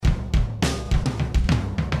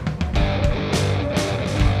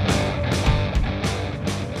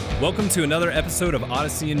Welcome to another episode of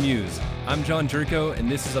Odyssey and Muse. I'm John Jerko,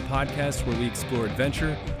 and this is a podcast where we explore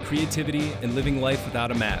adventure, creativity, and living life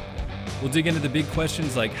without a map. We'll dig into the big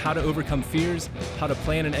questions like how to overcome fears, how to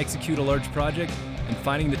plan and execute a large project, and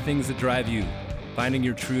finding the things that drive you, finding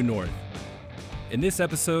your true north. In this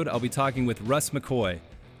episode, I'll be talking with Russ McCoy,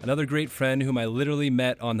 another great friend whom I literally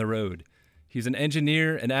met on the road. He's an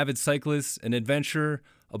engineer, an avid cyclist, an adventurer,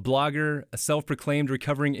 a blogger, a self-proclaimed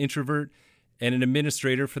recovering introvert, and an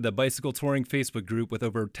administrator for the Bicycle Touring Facebook group with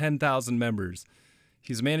over 10,000 members.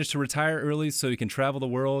 He's managed to retire early so he can travel the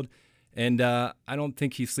world, and I don't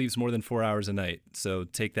think he sleeps more than 4 hours a night, so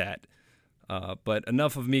take that. But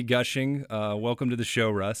enough of me gushing. Welcome to the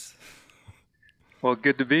show, Russ. Well,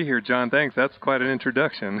 good to be here, John. Thanks. That's quite an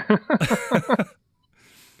introduction.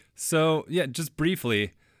 So, yeah, just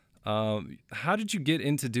briefly, how did you get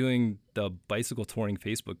into doing the Bicycle Touring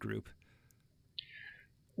Facebook group?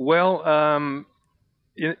 Well,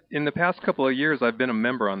 in the past couple of years, I've been a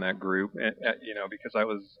member on that group, because I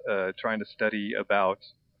was trying to study about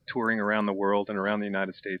touring around the world and around the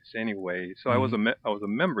United States anyway. So I was a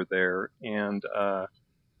member there, and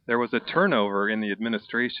there was a turnover in the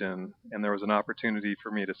administration, and there was an opportunity for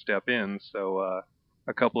me to step in. So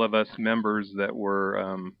a couple of us members that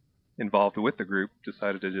were involved with the group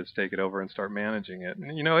decided to just take it over and start managing it.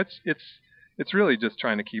 And it's really just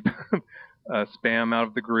trying to keep spam out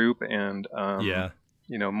of the group, and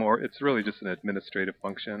more. It's really just an administrative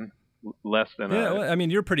function, less than. Well, I mean,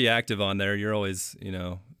 you're pretty active on there. You're always,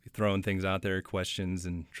 throwing things out there, questions,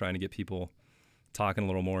 and trying to get people talking a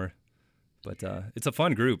little more. But it's a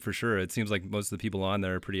fun group for sure. It seems like most of the people on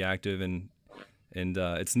there are pretty active, and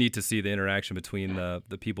it's neat to see the interaction between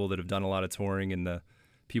the people that have done a lot of touring and the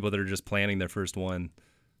people that are just planning their first one.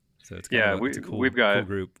 So it's it's a cool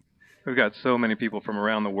group. We've got so many people from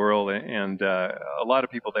around the world, and a lot of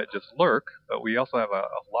people that just lurk, but we also have a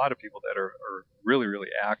lot of people that are really, really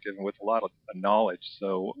active and with a lot of knowledge.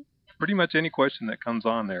 So pretty much any question that comes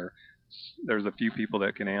on there's a few people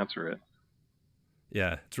that can answer it.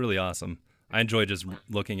 Yeah, it's really awesome. I enjoy just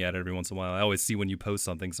looking at it every once in a while. I always see when you post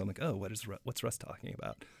something, so I'm like, oh, what's Russ talking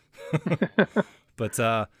about? But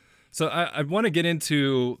so I want to get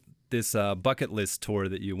into this bucket list tour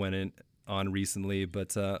that you went on recently,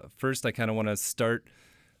 but first I kind of want to start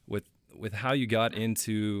with how you got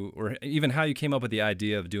into, or even how you came up with the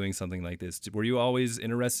idea of doing something like this. Were you always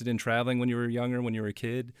interested in traveling when you were younger, when you were a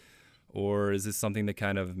kid, or is this something that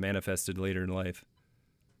kind of manifested later in life?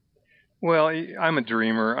 Well, I'm a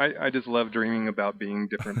dreamer. I just love dreaming about being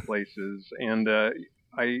different places, and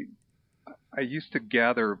I used to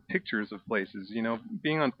gather pictures of places.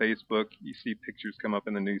 Being on Facebook, you see pictures come up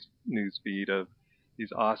in the news feed of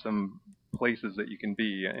these awesome places that you can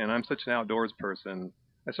be, and I'm such an outdoors person.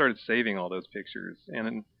 I started saving all those pictures,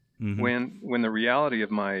 and when the reality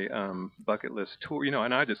of my bucket list tour,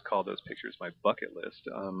 and I just call those pictures my bucket list.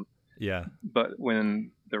 But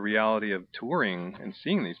when the reality of touring and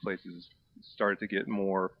seeing these places started to get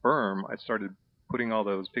more firm, I started putting all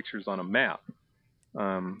those pictures on a map.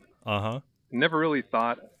 Never really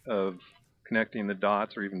thought of connecting the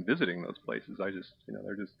dots or even visiting those places. I just,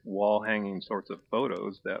 they're just wall hanging sorts of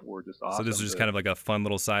photos that were just awesome. So this is just kind of like a fun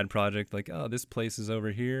little side project, like, oh, this place is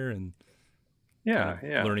over here, and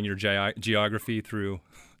learning your geography through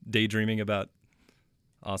daydreaming about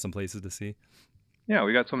awesome places to see. Yeah,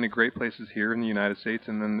 we got so many great places here in the United States,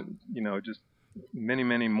 and then, just many,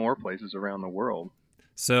 many more places around the world.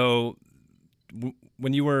 So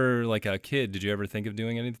when you were like a kid, did you ever think of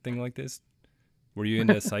doing anything like this? Were you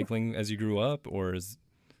into cycling as you grew up, or was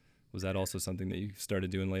that also something that you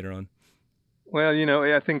started doing later on? Well,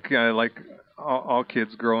 I think like all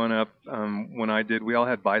kids growing up, when I did, we all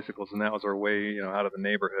had bicycles, and that was our way, out of the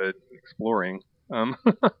neighborhood exploring.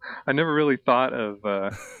 I never really thought of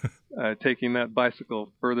taking that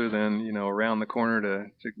bicycle further than, around the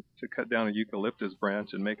corner to cut down a eucalyptus branch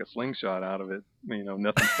and make a slingshot out of it.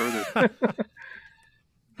 Nothing further.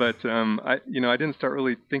 But I didn't start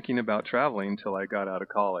really thinking about traveling until I got out of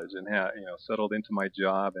college and had settled into my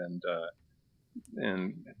job and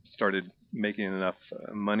started making enough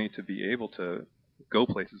money to be able to go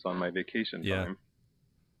places on my vacation time.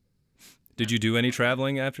 Did you do any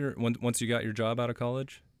traveling once you got your job out of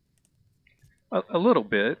college? A little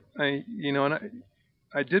bit.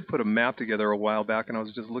 I did put a map together a while back, and I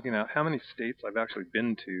was just looking at how many states I've actually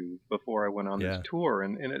been to before I went on this tour,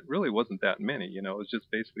 and it really wasn't that many. It was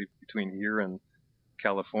just basically between here and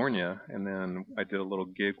California, and then I did a little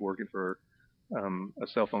gig working for a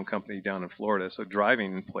cell phone company down in Florida, so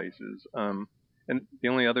driving places. And the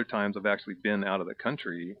only other times I've actually been out of the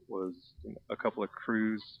country was a couple of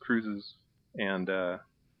cruises and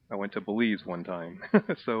I went to Belize one time.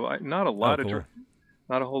 So not a Oh, lot of cool.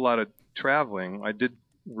 not a whole lot of traveling. I did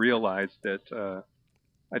realize that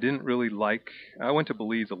I didn't really like. I went to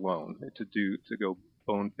Belize alone to go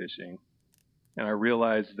bone fishing, and I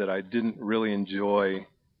realized that I didn't really enjoy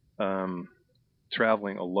um,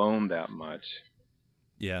 traveling alone that much.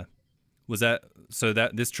 Yeah. Was that so?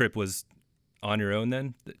 That this trip was on your own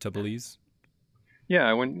then to Belize? Yeah,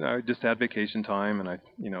 I went. I just had vacation time, and I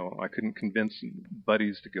couldn't convince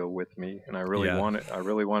buddies to go with me, and Yeah, I really wanted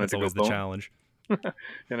that's to go always the bone, challenge.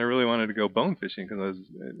 and I really wanted to go bone fishing because I was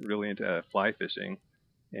really into fly fishing,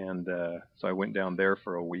 and so I went down there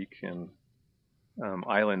for a week and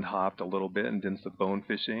island hopped a little bit and did some bone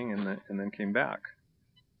fishing, and then came back.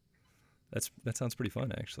 That sounds pretty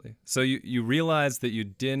fun actually. So you realized that you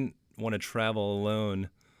didn't want to travel alone,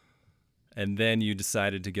 and then you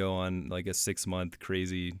decided to go on like a 6-month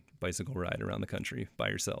crazy bicycle ride around the country by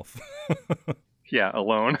yourself. Yeah,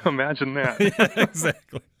 alone. Imagine that. Yeah,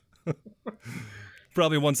 exactly.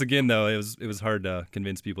 Probably once again though, it was hard to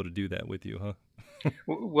convince people to do that with you, huh?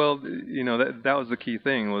 Well, that was the key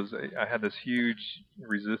thing was I had this huge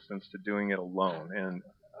resistance to doing it alone, and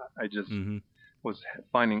I just Mm-hmm. was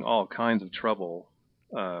finding all kinds of trouble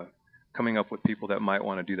coming up with people that might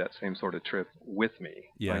want to do that same sort of trip with me.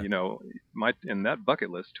 Yeah. And that bucket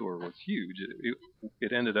list tour was huge.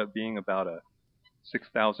 It ended up being about a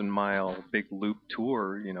 6,000-mile big loop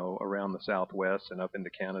tour, around the Southwest and up into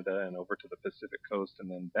Canada and over to the Pacific coast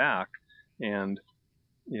and then back. And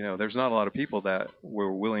there's not a lot of people that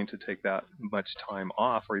were willing to take that much time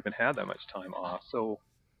off or even had that much time off. So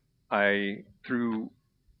I, through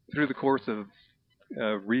the course of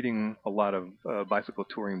reading a lot of bicycle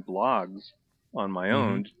touring blogs on my Mm-hmm.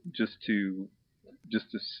 own, just to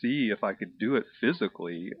see if I could do it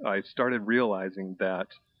physically, I started realizing that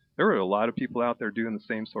there were a lot of people out there doing the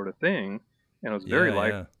same sort of thing, and it was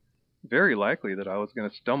Yeah. very likely that I was going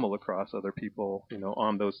to stumble across other people,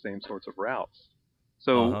 on those same sorts of routes.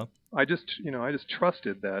 So Uh-huh. I just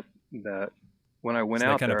trusted that when I went So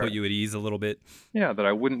that out kind of there, put you at ease a little bit. yeah, that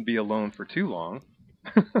I wouldn't be alone for too long.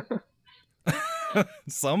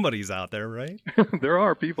 Somebody's out there, right? There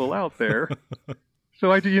are people out there.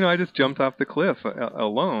 So I just jumped off the cliff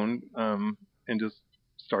alone, and just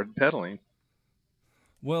started pedaling.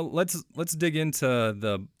 Well, let's dig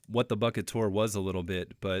into what the bucket tour was a little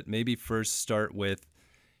bit, but maybe first start with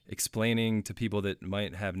explaining to people that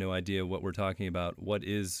might have no idea what we're talking about. What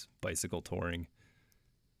is bicycle touring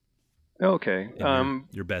Okay. in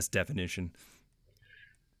your best definition?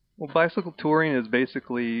 Well, bicycle touring is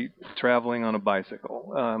basically traveling on a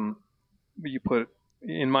bicycle.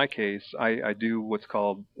 In my case, I do what's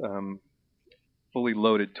called fully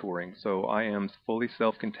loaded touring. So I am fully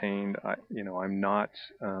self-contained. I'm not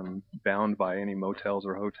bound by any motels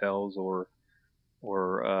or hotels or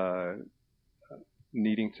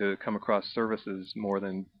needing to come across services more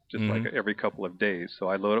than just like Mm-hmm. every couple of days. So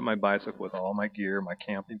I load up my bicycle with all my gear, my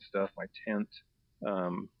camping stuff, my tent,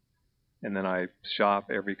 um, and then I shop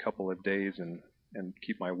every couple of days and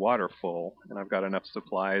keep my water full. And I've got enough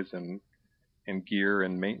supplies and gear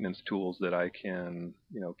and maintenance tools that I can,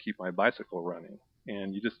 keep my bicycle running.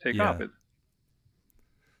 And you just take off. Yeah.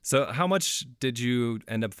 So how much did you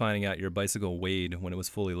end up finding out your bicycle weighed when it was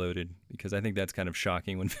fully loaded? Because I think that's kind of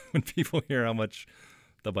shocking when when people hear how much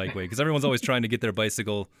the bike weighed. Because everyone's always trying to get their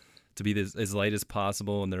bicycle to be as light as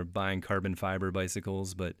possible, and they're buying carbon fiber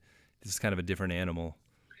bicycles, but this is kind of a different animal.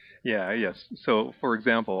 Yeah, yes. So, for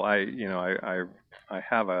example, I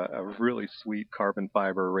have a really sweet carbon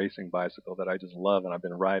fiber racing bicycle that I just love, and I've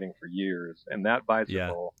been riding for years. And that Yeah,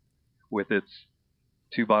 bicycle, with its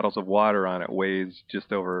 2 bottles of water on it, weighs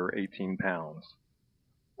just over 18 pounds.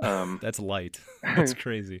 Um, that's light. That's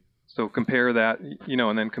crazy. so compare that,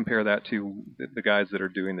 and then compare that to the guys that are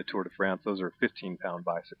doing the Tour de France. Those are 15-pound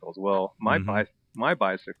bicycles. Well, Mm-hmm. my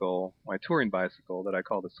bicycle, my touring bicycle that I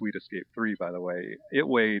call the Sweet Escape 3, by the way, it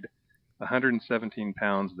weighed 117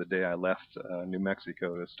 pounds the day I left New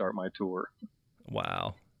Mexico to start my tour.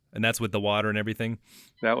 Wow. And that's with the water and everything?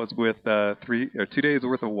 That was with 2 days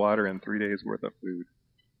worth of water and 3 days worth of food.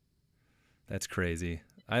 That's crazy.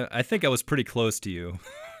 I think I was pretty close to you.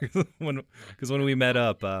 Because when we met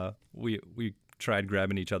up, we tried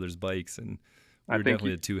grabbing each other's bikes, and we I were think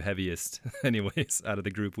definitely the two heaviest anyways out of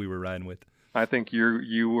the group we were riding with. I think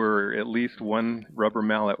you were at least one rubber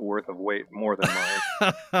mallet worth of weight more than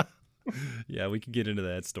mine. Yeah, we could get into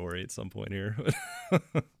that story at some point here.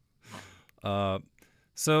 uh,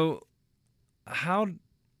 so how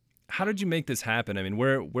did you make this happen? I mean,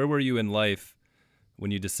 where were you in life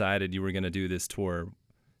when you decided you were going to do this tour?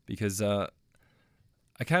 Because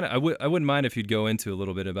I wouldn't mind if you'd go into a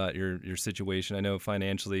little bit about your situation. I know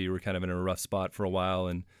financially you were kind of in a rough spot for a while,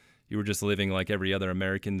 and you were just living like every other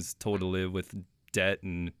American's told to live, with debt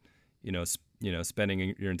and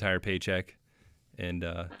spending your entire paycheck, and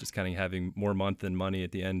just kind of having more month than money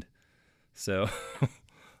at the end. So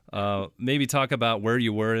maybe talk about where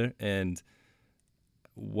you were and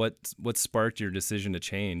what sparked your decision to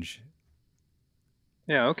change.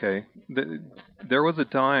 Yeah, okay. There was a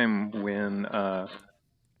time when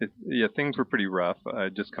things were pretty rough,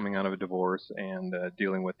 just coming out of a divorce and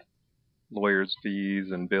dealing with lawyers'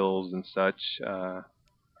 fees and bills and such.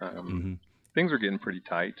 Mm-hmm. Things were getting pretty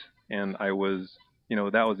tight, and I was,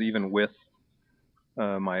 that was even with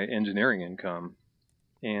my engineering income.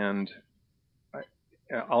 And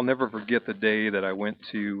I'll never forget the day that I went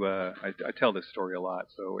to. I tell this story a lot,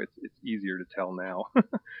 so it's easier to tell now.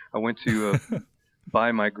 I went to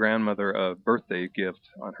buy my grandmother a birthday gift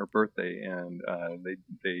on her birthday, and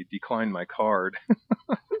they declined my card.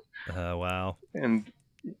 Wow. And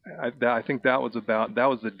I think that was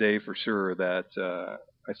the day for sure that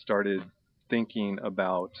I started thinking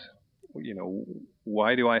about,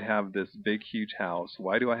 why do I have this big, huge house?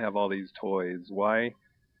 Why do I have all these toys? Why,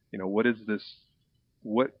 what is this?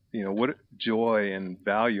 What joy and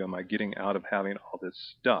value am I getting out of having all this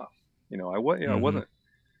stuff?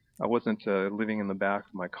 I wasn't living in the back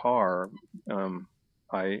of my car.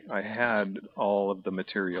 I had all of the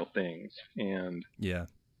material things, and yeah,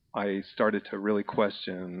 I started to really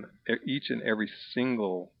question each and every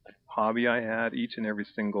single hobby I had, each and every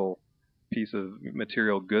single piece of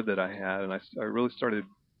material good that I had, and I really started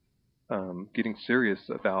getting serious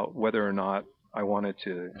about whether or not I wanted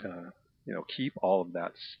to, keep all of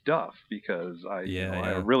that stuff, because I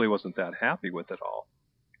really wasn't that happy with it all.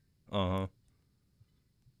 Uh-huh.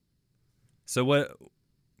 So what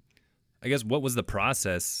was the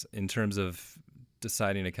process in terms of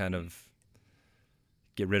deciding to kind of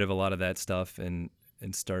get rid of a lot of that stuff and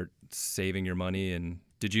start saving your money? And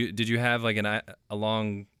did you have like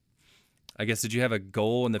did you have a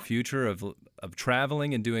goal in the future of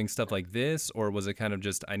traveling and doing stuff like this, or was it kind of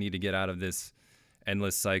just, I need to get out of this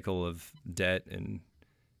endless cycle of debt and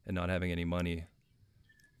not having any money?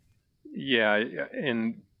 Yeah,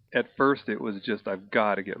 and at first it was just, I've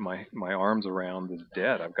got to get my arms around this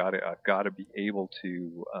debt. I've got to be able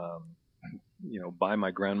to buy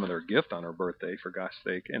my grandmother a gift on her birthday, for gosh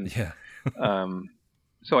sake. And yeah.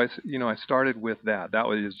 So I started with that. That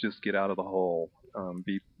was just get out of the hole,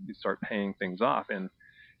 start paying things off. And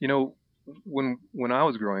when I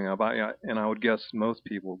was growing up, I would guess most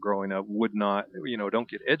people growing up would not, don't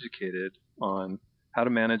get educated on how to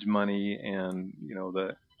manage money and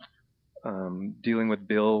the dealing with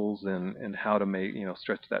bills and how to make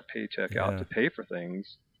stretch that paycheck out to pay for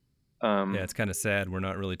things. Yeah, it's kind of sad. We're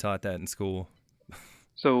not really taught that in school.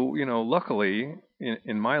 So luckily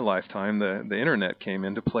in my lifetime the internet came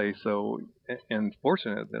into play. So, and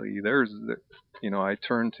fortunately I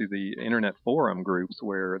turned to the internet forum groups,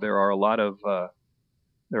 where there are a lot of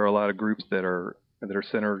groups that are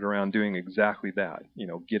centered around doing exactly that.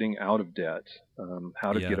 Getting out of debt,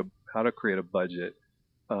 how to create a budget.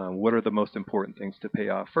 What are the most important things to pay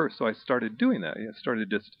off first? So I started doing that. I started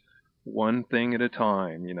just one thing at a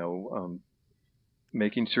time,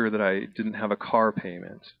 making sure that I didn't have a car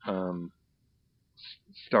payment.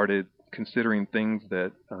 Started considering things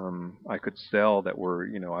that I could sell that were,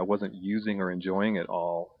 I wasn't using or enjoying at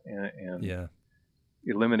all, and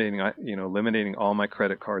eliminating all my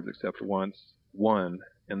credit cards except one.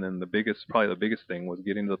 And then probably the biggest thing was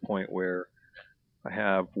getting to the point where I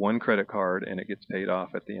have one credit card and it gets paid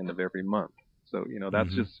off at the end of every month. So,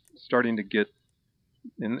 that's just starting to get,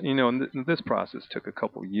 and this process took a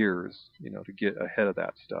couple years, to get ahead of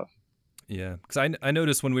that stuff. Yeah, because I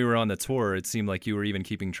noticed when we were on the tour, it seemed like you were even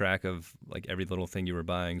keeping track of like every little thing you were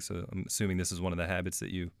buying. So I'm assuming this is one of the habits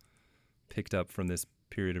that you picked up from this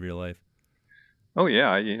period of your life. Oh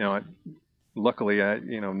yeah, luckily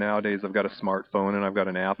nowadays I've got a smartphone and I've got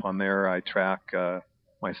an app on there. I track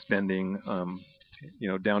my spending,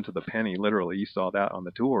 down to the penny. Literally, you saw that on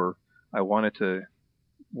the tour. I wanted to,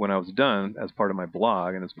 when I was done, as part of my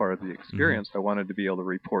blog and as part of the experience, I wanted to be able to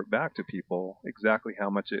report back to people exactly how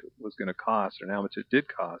much it was going to cost and how much it did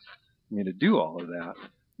cost me to do all of that.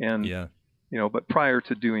 And, but prior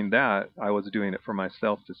to doing that, I was doing it for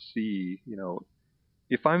myself to see,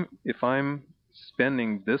 if I'm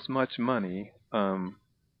spending this much money and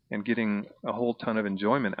getting a whole ton of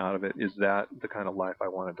enjoyment out of it, is that the kind of life I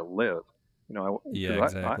wanted to live?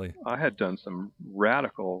 Exactly. I had done some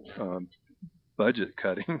radical budget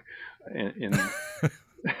cutting, and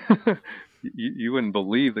you wouldn't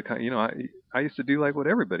believe the kind. I used to do like what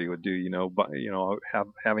everybody would do,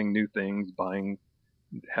 having new things,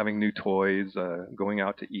 having new toys, going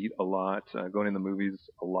out to eat a lot, going to the movies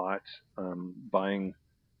a lot, buying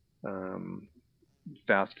um,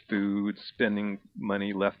 fast food, spending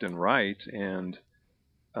money left and right. And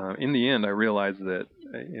in the end, I realized that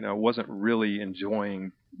I wasn't really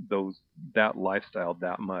enjoying that lifestyle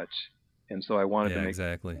that much, and so Yeah,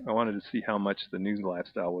 exactly. I wanted to see how much the new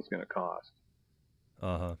lifestyle was going to cost.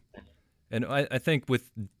 Uh-huh. And I think with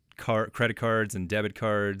credit cards and debit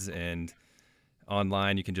cards and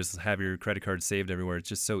online, you can just have your credit card saved everywhere. It's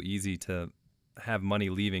just so easy to have money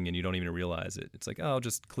leaving and you don't even realize it. It's like, oh, I'll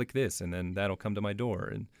just click this and then that'll come to my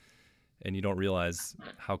door. And you don't realize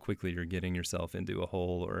how quickly you're getting yourself into a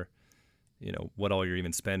hole, or, what all you're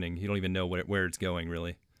even spending. You don't even know where it's going,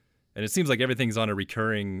 really. And it seems like everything's on a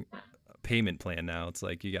recurring payment plan now. It's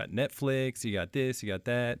like you got Netflix, you got this, you got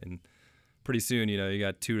that, and pretty soon, you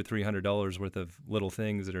got $200 to $300 worth of little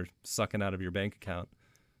things that are sucking out of your bank account,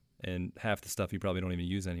 and half the stuff you probably don't even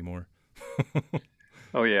use anymore.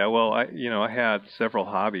 Oh yeah, well I had several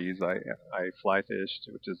hobbies. I fly fished,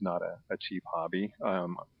 which is not a cheap hobby.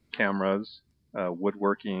 Cameras,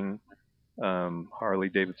 woodworking, Harley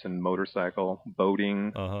Davidson motorcycle,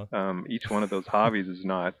 boating. Uh-huh. Each one of those hobbies is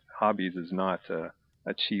not a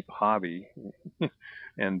cheap hobby.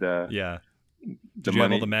 And Yeah. the Did you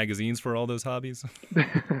have all money, the magazines for all those hobbies?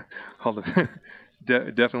 all the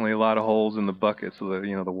definitely a lot of holes in the bucket, so that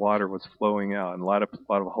the water was flowing out, and a lot of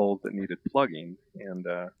holes that needed plugging, and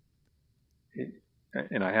I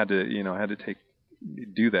had to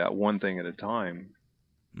do that one thing at a time.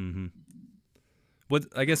 Mm-hmm.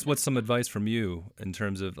 What's some advice from you in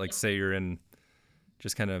terms of, like, say you're in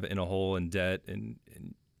just kind of in a hole in debt, and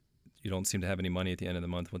you don't seem to have any money at the end of the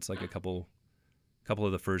month? What's like a couple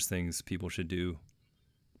of the first things people should do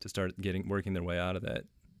to start working their way out of that?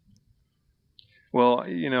 Well,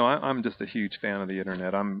 I'm just a huge fan of the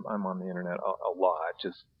internet. I'm on the internet a lot,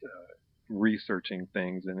 just researching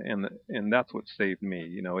things, and that's what saved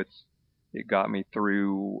me. It got me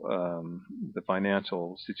through the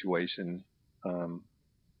financial situation. Um,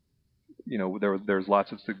 there's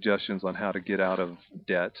lots of suggestions on how to get out of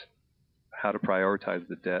debt, how to prioritize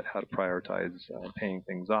the debt, how to prioritize paying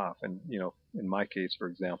things off. And in my case, for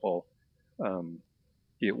example, um,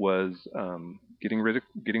 it was getting rid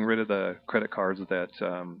of the credit cards that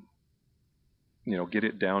get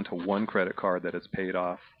it down to one credit card that is paid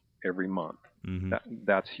off every month. Mm-hmm.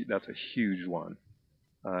 That's a huge one.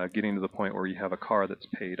 Getting to the point where you have a car that's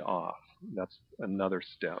paid off, that's another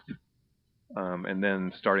step. And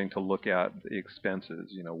then starting to look at the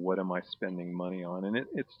expenses. What am I spending money on? And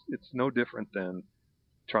it's no different than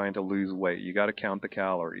trying to lose weight. You got to count the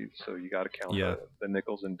calories, so you got to count Yeah. the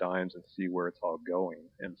nickels and dimes and see where it's all going,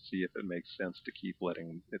 and see if it makes sense to keep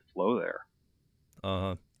letting it flow there.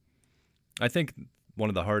 Uh-huh. I think one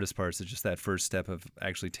of the hardest parts is just that first step of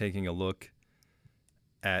actually taking a look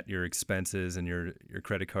at your expenses and your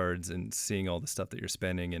credit cards and seeing all the stuff that you're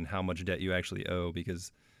spending and how much debt you actually owe,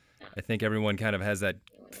 because I think everyone kind of has that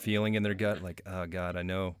feeling in their gut, like, oh God, I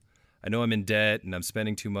know I'm in debt and I'm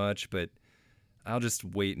spending too much, but I'll just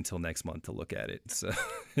wait until next month to look at it. So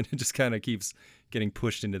it just kind of keeps getting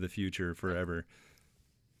pushed into the future forever.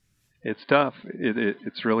 It's tough.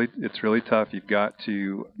 It's really tough. You've got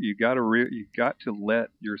to let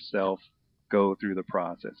yourself go through the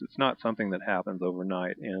process. It's not something that happens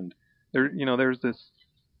overnight, and there's this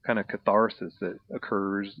kind of catharsis that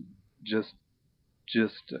occurs just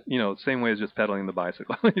same way as just pedaling the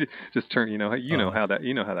bicycle. Just turn, know how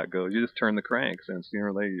that goes. You just turn the cranks, and sooner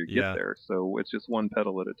or later you get there. So it's just one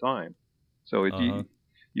pedal at a time. So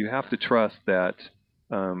you have to trust that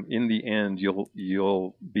in the end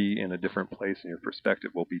you'll be in a different place, and your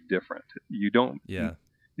perspective will be different. You don't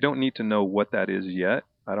need to know what that is yet.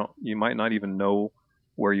 You might not even know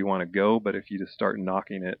where you want to go, but if you just start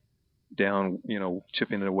knocking it down,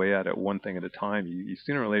 chipping it away at it one thing at a time, you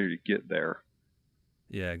sooner or later you get there.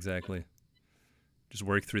 Yeah, exactly. Just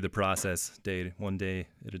work through the process one day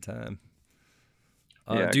at a time.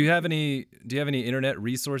 Do you have any internet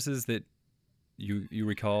resources that you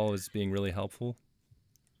recall as being really helpful?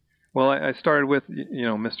 Well, I started with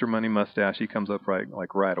Mr. Money Mustache. He comes up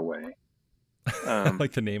right away. I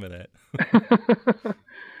like the name of that.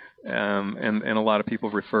 And a lot of people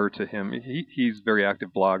refer to him. He's a very active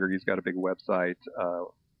blogger. He's got a big website,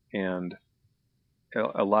 and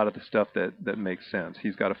a lot of the stuff that makes sense.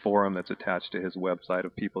 He's got a forum that's attached to his website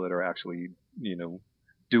of people that are actually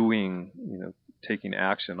taking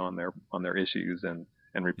action on their issues and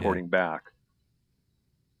reporting back.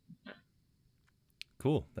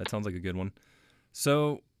 Cool. That sounds like a good one.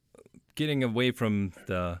 So, getting away from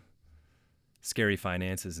the scary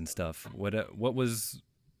finances and stuff. What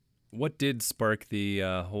did spark the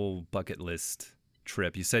whole bucket list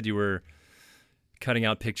trip? You said you were cutting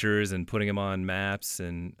out pictures and putting them on maps,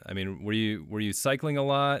 and I mean, were you cycling a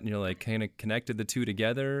lot and you're like kind of connected the two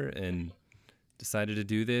together and decided to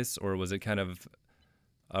do this, or was it kind of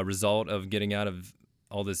a result of getting out of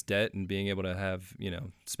all this debt and being able to have,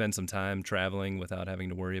 spend some time traveling without having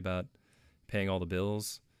to worry about paying all the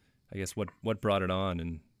bills? I guess what brought it on,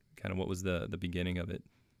 and kind of what was the beginning of it?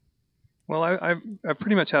 Well, I've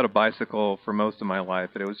pretty much had a bicycle for most of my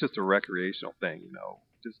life, but it was just a recreational thing,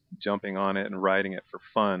 just jumping on it and riding it for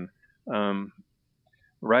fun.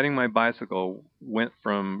 Riding my bicycle went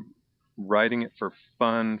from riding it for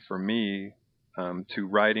fun for me to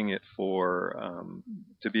riding it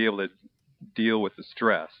to be able to deal with the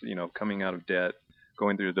stress, coming out of debt,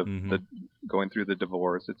 going through going through the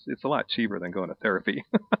divorce. It's a lot cheaper than going to therapy.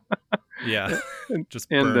 Yeah, just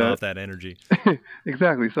burn off that energy.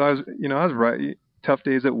 Exactly. So I was right. Tough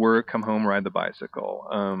days at work, come home, ride the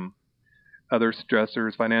bicycle. Other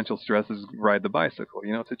stressors, financial stresses, ride the bicycle.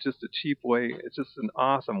 It's just a cheap way. It's just an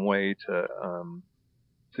awesome way to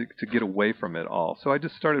get away from it all. So I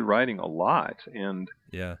just started riding a lot, and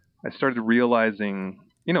yeah, I started realizing,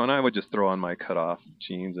 and I would just throw on my cutoff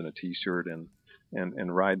jeans and a t-shirt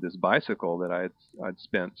and ride this bicycle that I'd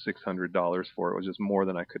spent $600 for. It was just more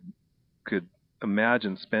than I could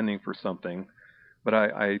imagine spending for something. But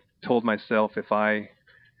I told myself if I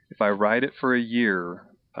ride it for a year,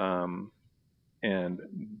 and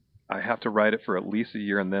I have to ride it for at least a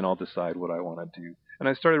year, and then I'll decide what I want to do. And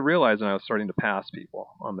I started realizing I was starting to pass people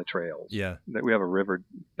on the trails. Yeah. That we have a river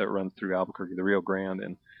that runs through Albuquerque, the Rio Grande,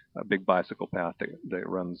 and a big bicycle path that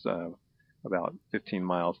runs about 15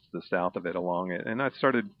 miles to the south of it along it. And I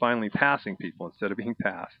started finally passing people instead of being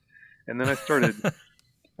passed. And then I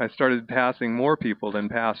started passing more people than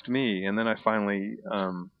passed me. And then I finally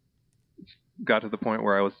got to the point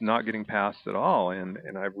where I was not getting passed at all. And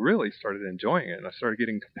I really started enjoying it. And I started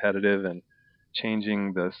getting competitive and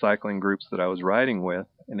changing the cycling groups that I was riding with,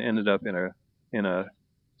 and ended up in a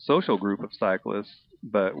social group of cyclists,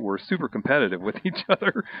 but we're super competitive with each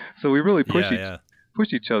other. So we really push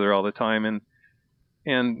each other all the time.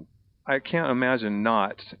 And I can't imagine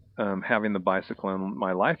not having the bicycle in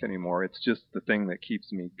my life anymore. It's just the thing that keeps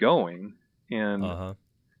me going. And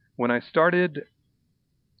when I started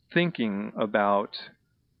thinking about,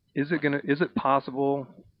 is it possible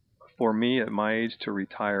for me at my age to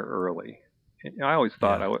retire early? I always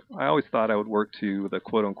thought I would work to the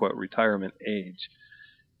quote unquote retirement age.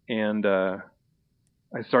 And I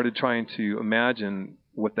started trying to imagine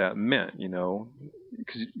what that meant,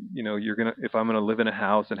 because if I'm gonna live in a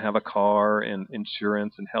house and have a car and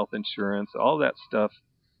insurance and health insurance, all that stuff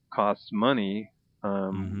costs money,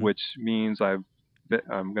 which means I'm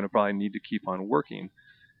gonna probably need to keep on working.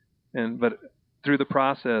 But through the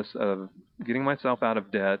process of getting myself out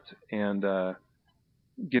of debt and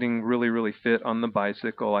getting really, really fit on the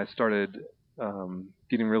bicycle, I started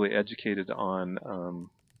getting really educated on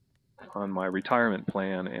my retirement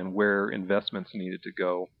plan and where investments needed to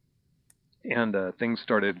go. And things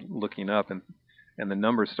started looking up, and the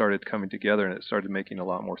numbers started coming together, and it started making a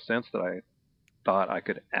lot more sense that I thought I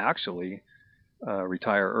could actually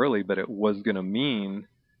retire early, but it was going to mean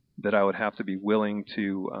that I would have to be willing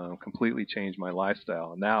to completely change my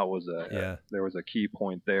lifestyle. And that was there was a key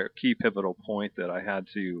pivotal point that I had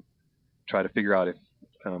to try to figure out if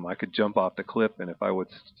I could jump off the cliff and if I would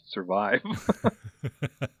survive.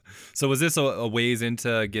 So was this a ways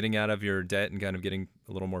into getting out of your debt and kind of getting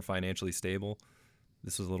a little more financially stable?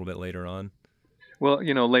 This was a little bit later on. Well,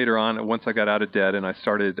 later on, once I got out of debt and I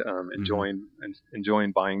started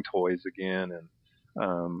enjoying buying toys again, and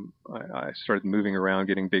I started moving around,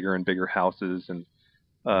 getting bigger and bigger houses, and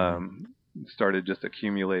started just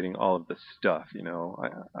accumulating all of this stuff.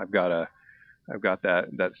 I've got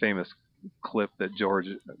that famous clip that George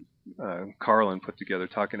Carlin put together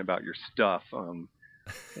talking about your stuff.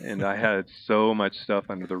 And I had so much stuff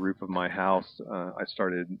under the roof of my house.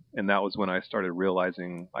 And that was when I started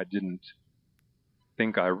realizing I didn't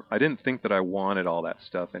think that I wanted all that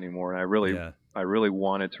stuff anymore. And I really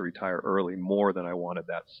wanted to retire early more than I wanted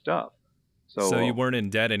that stuff. So you weren't in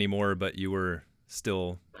debt anymore, but you were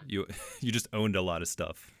still, you just owned a lot of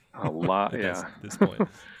stuff. A lot, at this point.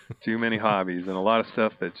 Too many hobbies and a lot of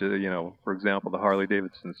stuff that, for example, the Harley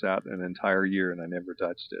Davidson sat an entire year and I never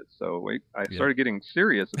touched it. So I started getting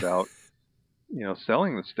serious about,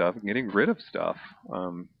 selling the stuff and getting rid of stuff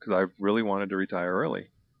because I really wanted to retire early.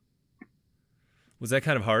 Was that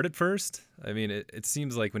kind of hard at first? I mean, it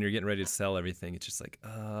seems like when you're getting ready to sell everything, it's just like,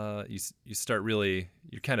 you start really,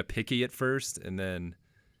 you're kind of picky at first, and then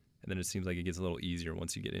and then it seems like it gets a little easier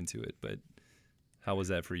once you get into it. But how was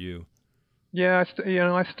that for you? Yeah,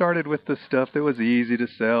 I started with the stuff that was easy to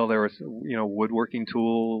sell. There was, woodworking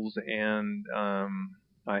tools, and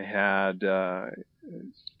I had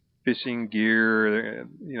fishing gear,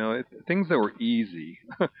 things that were easy.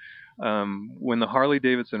 When the Harley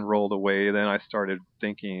Davidson rolled away, then I started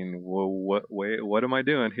thinking, well, what am I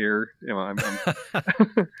doing here? I'm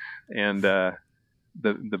and the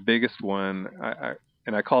biggest one, I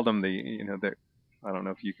called them I don't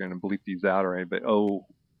know if you can bleep these out or anything, but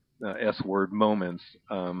S word moments,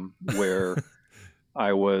 where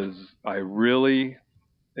there was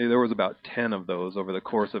about 10 of those over the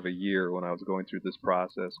course of a year when I was going through this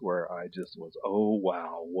process where I just was, oh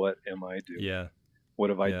wow, what am I doing? Yeah.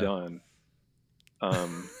 What have I done?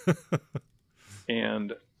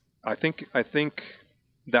 And I think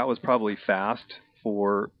that was probably fast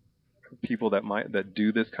for people that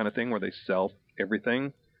do this kind of thing where they sell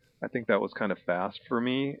everything. I think that was kind of fast for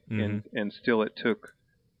me, and still it took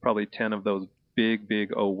probably 10 of those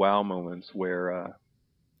big oh wow moments where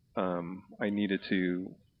I needed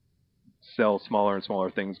to sell smaller and smaller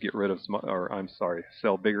things,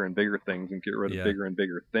 sell bigger and bigger things and get rid of bigger and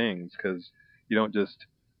bigger things, because you don't just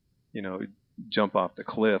jump off the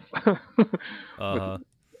cliff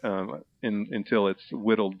until it's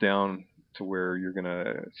whittled down to where you're going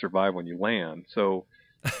to survive when you land. So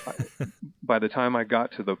by the time I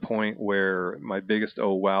got to the point where my biggest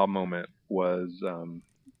oh wow moment was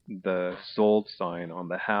the sold sign on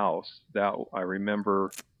the house, that I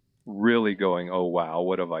remember really going, oh wow,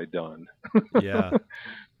 what have I done? Yeah.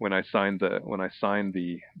 when I signed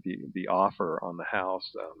the offer on the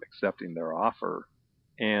house, accepting their offer,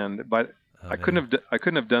 and I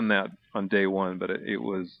couldn't have done that on day one, but it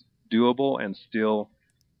was doable, and still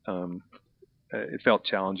it felt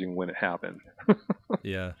challenging when it happened.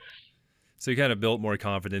 Yeah. So you kind of built more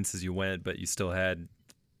confidence as you went, but you still had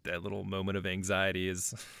that little moment of anxiety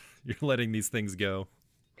as you're letting these things go.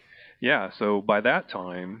 Yeah. So by that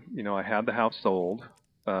time, I had the house sold.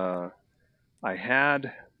 I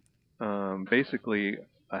had basically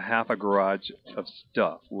a half a garage of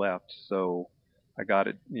stuff left. So I got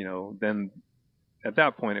it, then at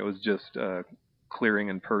that point it was just clearing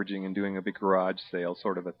and purging and doing a big garage sale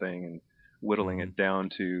sort of a thing, and whittling it down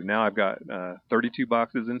to, now I've got 32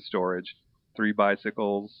 boxes in storage, 3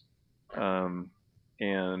 bicycles,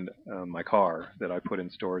 and my car that I put in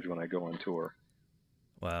storage when I go on tour.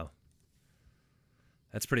 Wow.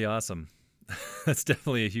 That's pretty awesome. That's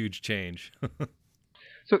definitely a huge change.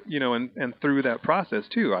 So, and through that process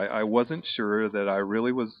too, I wasn't sure that I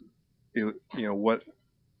really was,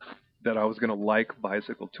 that I was going to like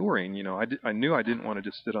bicycle touring. I knew I didn't want to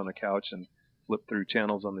just sit on the couch and flip through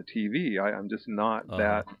channels on the TV. I'm just not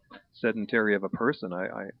that sedentary of a person.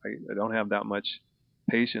 I don't have that much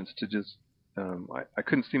patience to just, I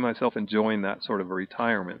couldn't see myself enjoying that sort of a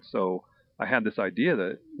retirement. So I had this idea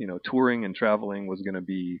that, touring and traveling was going to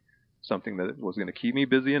be something that was going to keep me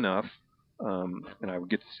busy enough, and I would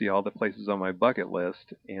get to see all the places on my bucket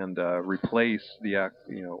list, and replace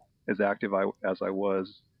as active as I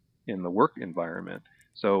was in the work environment.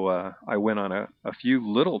 So I went on a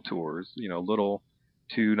few little tours, little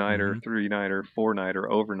 2-nighter, 3-nighter,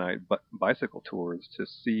 4-nighter, overnight bicycle tours to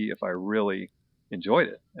see if I really enjoyed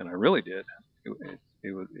it, and I really did.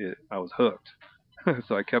 I was hooked.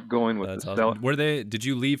 So I kept going with That's the awesome. Did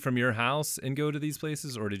you leave from your house and go to these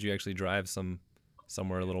places, or did you actually drive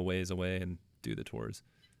somewhere a little ways away and do the tours?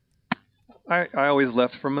 I always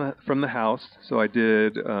left from the house. So I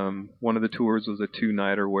did, one of the tours was a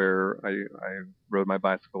 2-nighter where I rode my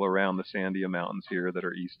bicycle around the Sandia Mountains here that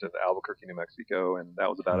are east of Albuquerque, New Mexico, and that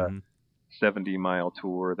was about a 70-mile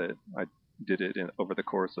tour that I did it over the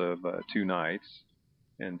course of 2 nights,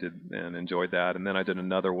 and enjoyed that. And then I did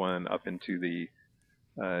another one up into the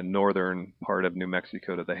northern part of New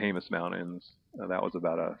Mexico to the Jemez Mountains. That was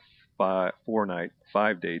about a 4-night,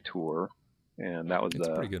 5-day tour, and that was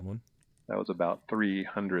a pretty good one. That was about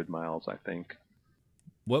 300 miles, I think.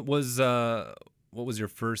 What was your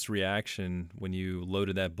first reaction when you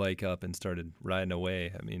loaded that bike up and started riding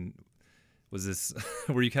away? I mean,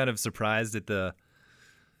 were you kind of surprised at the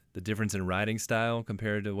difference in riding style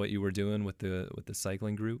compared to what you were doing with the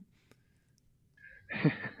cycling group?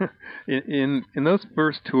 In those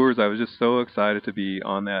first tours, I was just so excited to be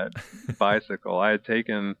on that bicycle. I had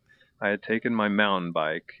taken my mountain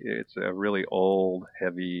bike. It's a really old,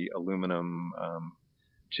 heavy aluminum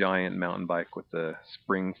giant mountain bike with the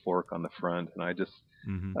spring fork on the front, and I just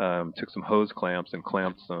took some hose clamps and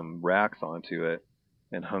clamped some racks onto it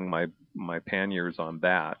and hung my panniers on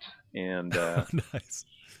that. And nice.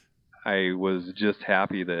 I was just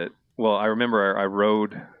happy that Well, I remember I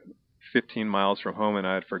rode 15 miles from home and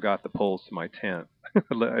I had forgot the poles to my tent.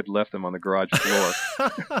 I'd left them on the garage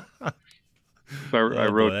floor. So I Oh boy,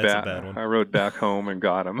 rode that's a back. bad one. I rode back home and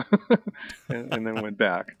got them, and then went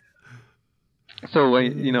back. So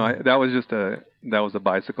that was that was a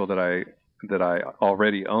bicycle that I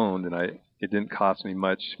already owned, and it didn't cost me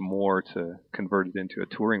much more to convert it into a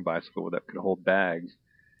touring bicycle that could hold bags.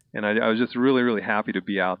 And I was just really, really happy to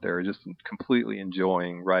be out there, just completely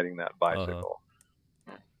enjoying riding that Uh-huh. bicycle.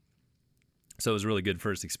 So it was a really good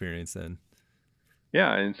first experience then.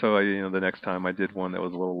 Yeah, and so the next time I did one that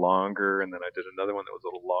was a little longer, and then I did another one that was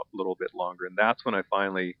a little bit longer, and that's when I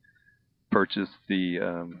finally purchased the.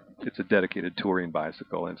 It's a dedicated touring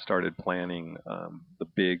bicycle, and started planning the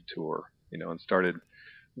big tour. And started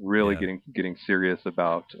really Yeah. getting serious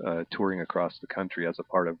about touring across the country as a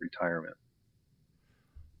part of retirement.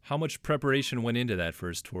 How much preparation went into that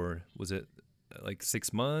first tour? Was it like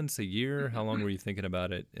 6 months, a year? How long were you thinking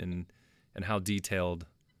about it, and how detailed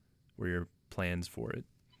were your plans for it?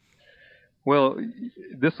 Well,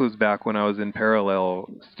 this was back when I was in parallel,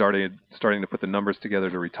 starting to put the numbers together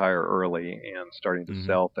to retire early and starting to Mm-hmm.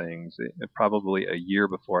 sell things. Probably a year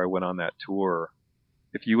before I went on that tour,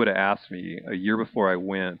 if you would have asked me a year before I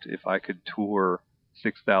went if I could tour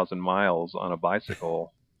 6,000 miles on a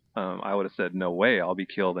bicycle, I would have said, no way, I'll be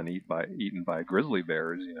killed and eaten by grizzly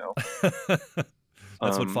bears.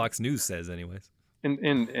 That's what Um, Fox News says, anyways.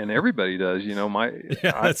 and everybody does.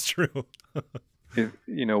 Yeah, that's true. if,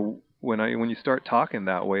 when you start talking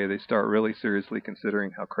that way, they start really seriously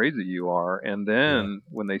considering how crazy you are. And Yeah. then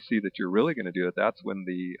when they see that you're really going to do it, that's when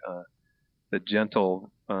the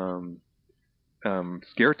gentle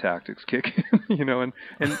scare tactics kick in.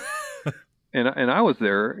 And I was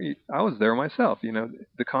there. I was there myself.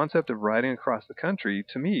 The concept of riding across the country,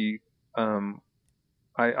 to me,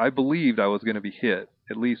 I believed I was going to be hit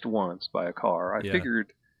at least once by a car. I Yeah.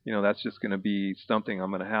 figured, that's just going to be something I'm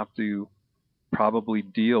going to have to probably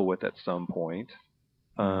deal with at some point.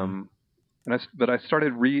 Mm-hmm. But I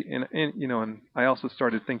started and I also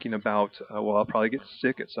started thinking about, well, I'll probably get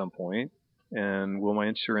sick at some point, and will my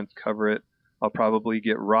insurance cover it? I'll probably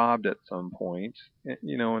get robbed at some point,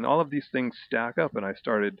 and all of these things stack up, and I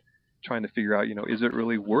started trying to figure out, is it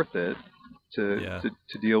really worth it to Yeah.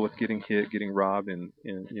 to deal with getting hit, getting robbed, and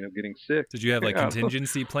getting sick? Did you have like Yeah.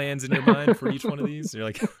 contingency plans in your mind for each one of these? You're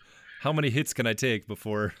like, how many hits can I take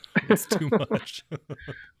before it's too much?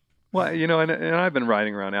 Well, and I've been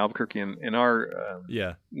riding around Albuquerque, and our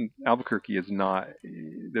Yeah. Albuquerque is not.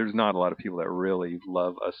 There's not a lot of people that really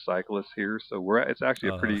love us cyclists here, so it's actually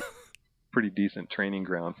a Uh-huh. pretty decent training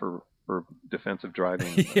ground for defensive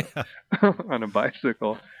driving Yeah. on a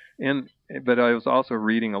bicycle. But I was also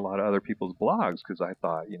reading a lot of other people's blogs because I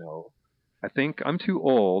thought, I think I'm too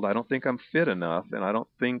old. I don't think I'm fit enough, and I don't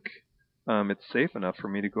think it's safe enough for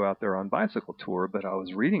me to go out there on bicycle tour. But I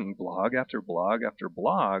was reading blog after blog after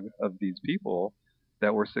blog of these people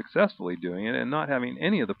that were successfully doing it and not having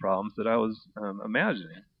any of the problems that I was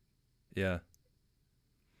imagining. Yeah.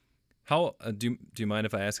 How do you mind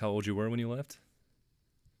if I ask how old you were when you left?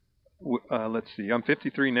 Let's see. I'm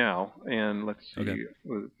 53 now, and let's Okay. see.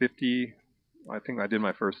 Was it 50? I think I did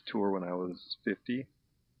my first tour when I was 50.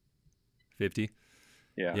 50.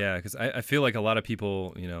 Yeah. Yeah, because I feel like a lot of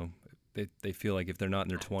people, they feel like if they're not in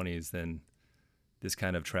their 20s, then this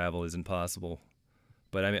kind of travel is impossible.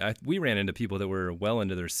 But I mean, we ran into people that were well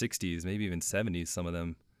into their 60s, maybe even 70s. Some of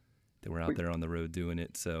them that were out there on the road doing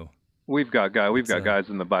it. So We've got it's guys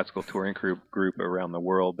in the bicycle touring group around the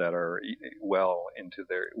world that are well into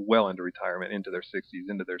retirement, into their 60s,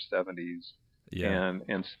 into their 70s, yeah,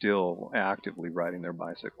 and still actively riding their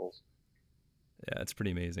bicycles. yeah, it's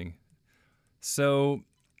pretty amazing. So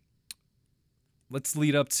let's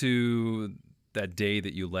lead up to that day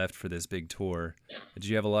that you left for this big tour. Did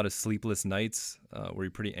you have a lot of sleepless nights? Were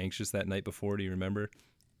you pretty anxious that night before? Do you remember?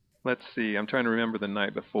 Let's see. I'm trying to remember the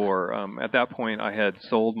night before. At that point, I had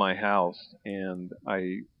sold my house, and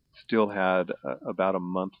I still had about a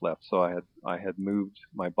month left. So I had moved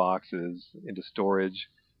my boxes into storage,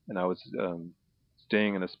 and I was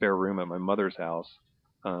staying in a spare room at my mother's house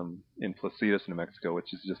in Placitas, New Mexico,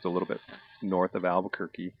 which is just a little bit north of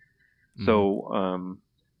Albuquerque. Mm-hmm. So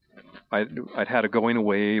I'd had a going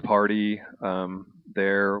away party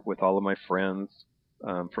there with all of my friends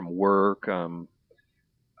from work.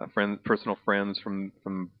 Personal friends from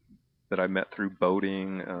that I met through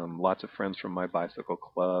boating, lots of friends from my bicycle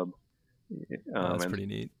club, Oh, that's and pretty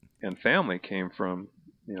neat. family came from.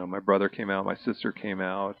 My brother came out, my sister came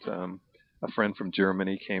out, a friend from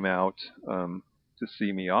Germany came out to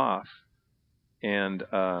see me off, And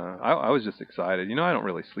I was just excited. I don't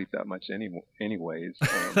really sleep that much anyways.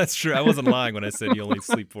 That's true. I wasn't lying when I said you only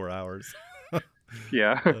sleep 4 hours.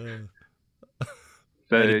 Yeah.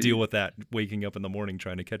 I had to deal with that waking up in the morning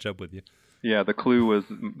trying to catch up with you. Yeah, the clue was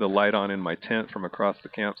the light on in my tent from across the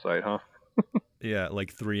campsite, huh? Yeah,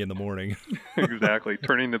 like 3 a.m. Exactly.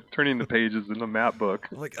 Turning the pages in the map book.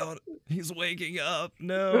 I'm like, oh, he's waking up.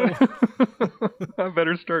 No. I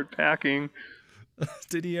better start packing.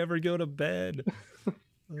 Did he ever go to bed?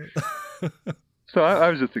 So I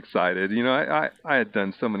was just excited. I had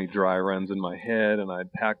done so many dry runs in my head, and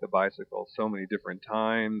I'd packed the bicycle so many different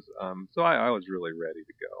times. So I was really ready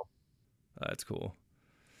to go. That's cool.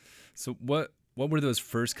 So what were those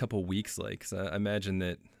first couple weeks like? 'Cause I imagine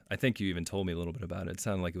that, I think you even told me a little bit about it. It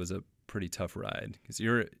sounded like it was a pretty tough ride, because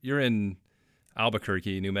you're in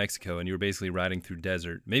Albuquerque, New Mexico, and you were basically riding through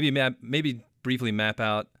desert. Maybe briefly map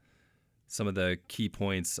out some of the key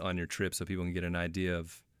points on your trip so people can get an idea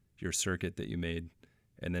of your circuit that you made,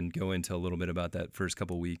 and then go into a little bit about that first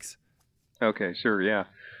couple weeks. Okay, sure, yeah.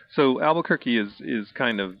 So Albuquerque is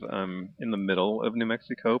kind of in the middle of New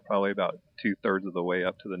Mexico, probably about 2/3 of the way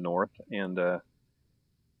up to the north. And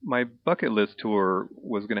my bucket list tour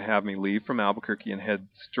was going to have me leave from Albuquerque and head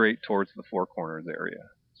straight towards the Four Corners area.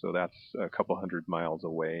 So that's a couple hundred miles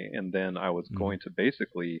away. And then I was going to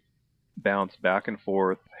basically bounce back and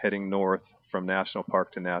forth, heading north from national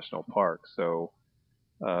park to national park. So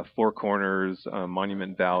Four Corners,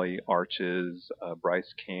 Monument Valley, Arches,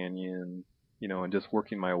 Bryce Canyon, and just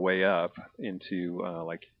working my way up into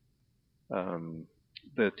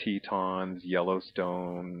the Tetons,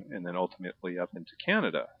 Yellowstone, and then ultimately up into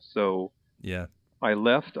Canada. So yeah, I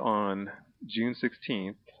left on June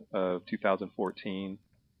 16th of 2014,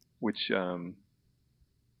 which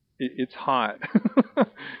it's hot.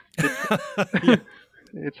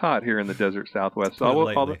 It's hot here in the desert Southwest.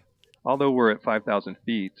 Although we're at 5,000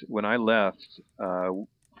 feet, when I left,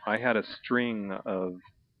 I had a string of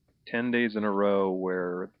 10 days in a row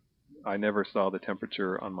where I never saw the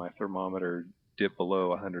temperature on my thermometer dip below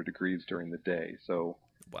 100 degrees during the day. So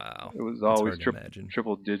wow, it was always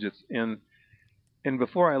triple digits. And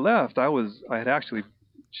before I left, I had actually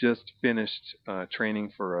just finished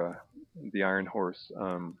training for the Iron Horse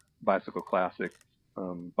Bicycle Classic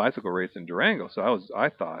bicycle race in Durango. So I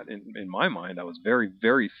thought in my mind I was very,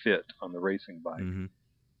 very fit on the racing bike.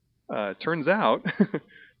 Mm-hmm. Turns out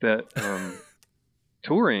that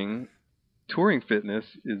touring fitness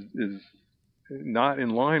is not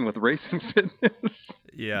in line with racing fitness.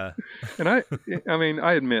 Yeah. And I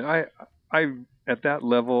admit I at that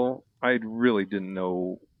level I really didn't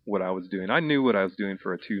know what I was doing. I knew what I was doing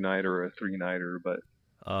for a 2-nighter or a 3-nighter, but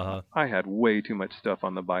I had way too much stuff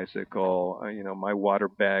on the bicycle. My water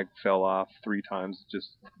bag fell off 3 times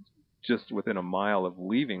just within a mile of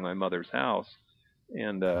leaving my mother's house,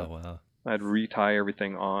 and wow. I had to retie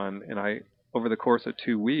everything on. And over the course of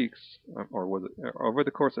 2 weeks, or was it over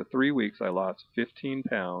the course of 3 weeks, I lost 15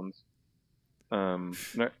 pounds. And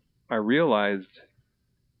I realized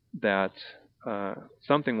that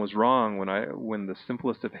something was wrong when the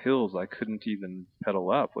simplest of hills I couldn't even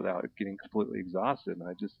pedal up without getting completely exhausted, and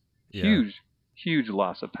I just huge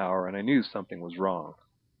loss of power, and I knew something was wrong.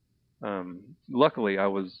 Luckily, I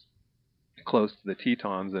was close to the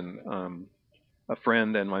Tetons, and a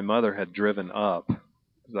friend and my mother had driven up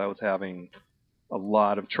because I was having a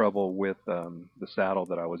lot of trouble with the saddle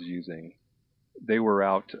that I was using. They were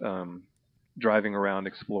out driving around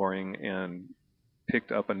exploring and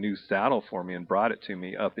picked up a new saddle for me and brought it to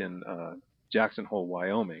me up in Jackson Hole,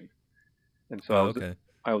 Wyoming. And so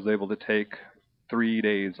I was able to take 3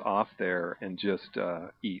 days off there and just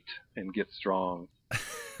eat and get strong.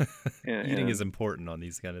 Eating is important on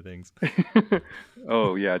these kind of things.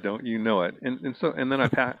 Oh yeah, don't you know it? And then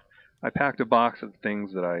I packed a box of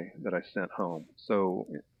things that I sent home. So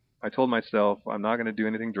I told myself I'm not going to do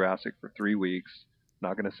anything drastic for 3 weeks.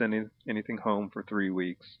 Not going to send anything home for 3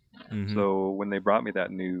 weeks. Mm-hmm. So when they brought me that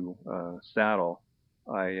new saddle,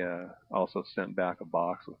 I also sent back a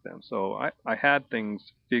box with them. So I had things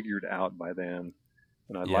figured out by then,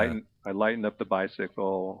 and I lightened up the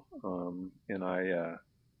bicycle, and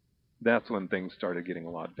that's when things started getting a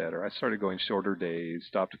lot better. I started going shorter days,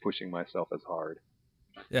 stopped pushing myself as hard.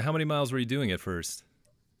 Yeah, how many miles were you doing at first?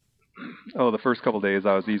 Oh, the first couple of days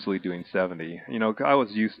I was easily doing 70. I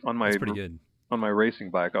was used on my That's pretty good. On my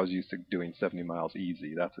racing bike, I was used to doing 70 miles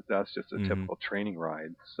easy. That's just a typical training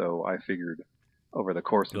ride. So I figured over the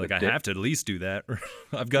course of the day, I have to at least do that.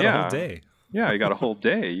 I've got a whole day. Yeah, you got a whole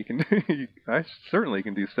day. I certainly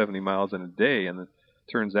can do 70 miles in a day. And it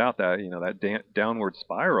turns out that that downward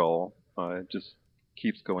spiral just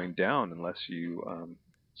keeps going down unless you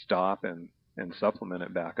stop and and supplement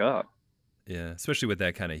it back up. Yeah, especially with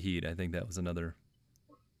that kind of heat. I think that was another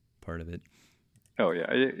part of it. Oh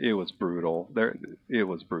yeah, it was brutal. It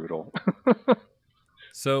was brutal.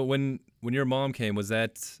 So when your mom came, was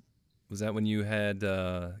that when you had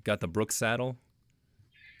got the Brooks saddle?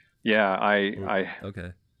 Yeah,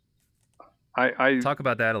 Okay. I Talk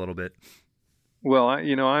about that a little bit. well,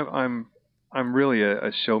 I'm really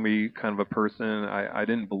a show me kind of a person. I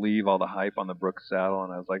didn't believe all the hype on the Brooks saddle,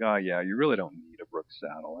 and I was like, oh yeah, you really don't need a Brooks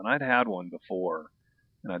saddle. And I'd had one before,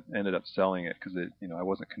 and I ended up selling it because I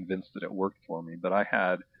wasn't convinced that it worked for me. But I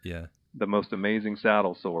had Yeah. the most amazing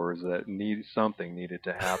saddle sores that something needed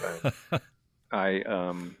to happen.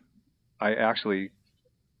 I actually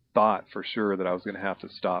thought for sure that I was going to have to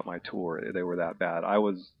stop my tour. They were that bad. I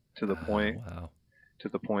was to the point Wow.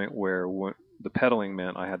 where the pedaling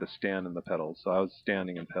meant I had to stand in the pedals. So I was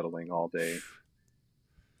standing and pedaling all day.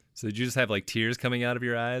 So did you just have like tears coming out of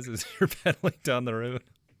your eyes as you're pedaling down the road?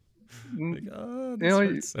 Like, this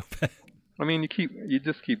hurts so bad. I mean, you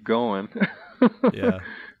just keep going. Yeah.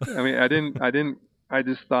 I mean, I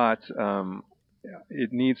just thought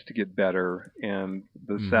it needs to get better, and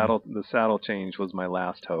the saddle change was my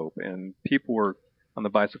last hope. And people were on the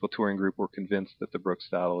bicycle touring group were convinced that the Brooks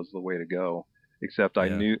saddle is the way to go. Except I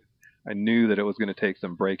knew that it was going to take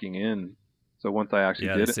some breaking in. So once I actually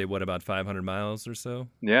did it, say what, about 500 miles or so?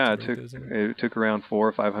 Yeah, it took around 400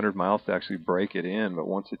 or 500 miles to actually break it in. But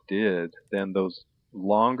once it did, then those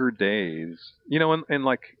longer days, and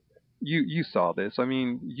like you saw this. I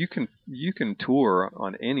mean, you can tour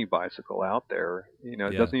on any bicycle out there.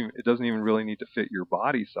 It doesn't even really need to fit your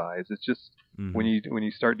body size. It's just when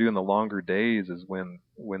you start doing the longer days is when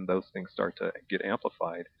those things start to get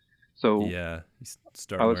amplified. So yeah, you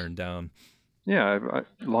start wearing down. Yeah,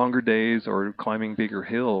 longer days or climbing bigger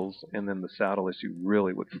hills, and then the saddle issue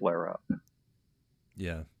really would flare up.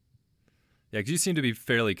 Yeah. Yeah, because you seem to be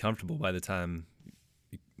fairly comfortable by the time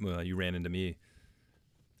you ran into me. It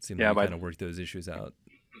seemed like you kind of worked those issues out.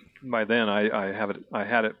 By then, I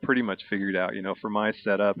had it pretty much figured out, for my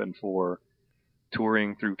setup and for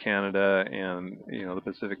touring through Canada and, the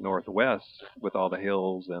Pacific Northwest with all the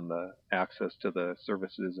hills and the access to the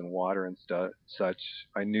services and water and such.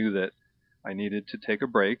 I knew that I needed to take a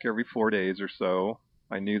break every 4 days or so.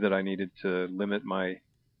 I knew that I needed to limit my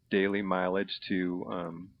daily mileage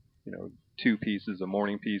to, 2 pieces, a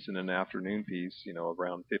morning piece and an afternoon piece,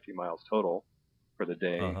 around 50 miles total for the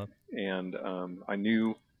day. And I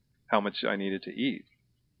knew how much I needed to eat.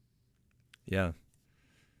 Yeah.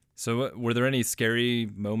 So were there any scary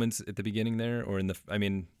moments at the beginning there, or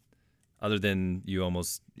other than you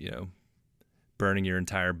almost, burning your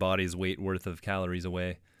entire body's weight worth of calories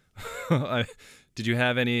away? Did you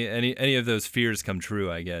have any of those fears come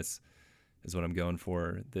true, I guess, is what I'm going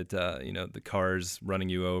for, that, the cars running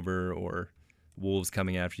you over or wolves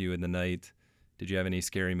coming after you in the night? Did you have any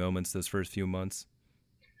scary moments those first few months?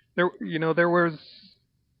 There was,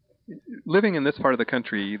 living in this part of the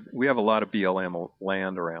country, we have a lot of BLM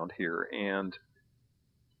land around here, and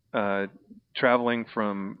traveling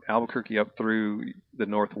from Albuquerque up through the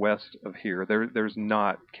northwest of here, there's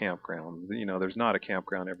not campgrounds. There's not a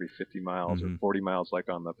campground every 50 miles or 40 miles like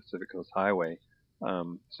on the Pacific Coast Highway.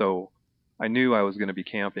 So I knew I was going to be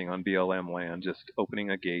camping on BLM land, just opening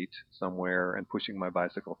a gate somewhere and pushing my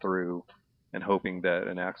bicycle through and hoping that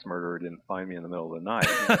an axe murderer didn't find me in the middle of the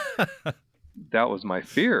night. That was my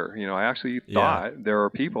fear. I actually thought there are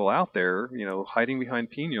people out there, hiding behind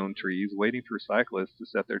pinon trees, waiting for cyclists to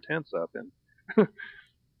set their tents up. And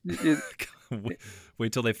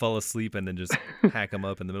wait till they fall asleep and then just hack them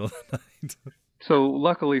up in the middle of the night. So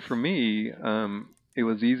luckily for me, it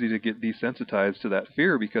was easy to get desensitized to that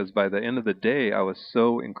fear, because by the end of the day, I was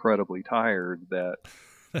so incredibly tired that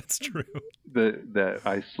that's true. That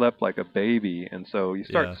I slept like a baby, and so you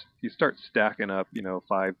start stacking up,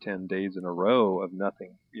 5-10 days in a row of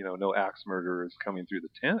nothing, no axe murderers coming through the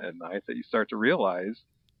tent at night, that you start to realize,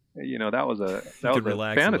 that was a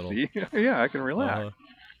fantasy. Yeah, I can relax.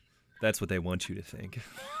 That's what they want you to think.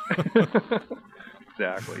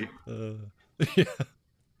 Exactly. Yeah.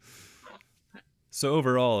 So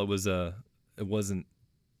overall, it wasn't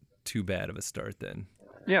too bad of a start then.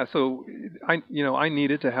 Yeah, so I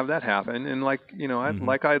needed to have that happen, and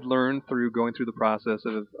I'd learned through going through the process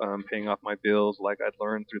of paying off my bills, like I'd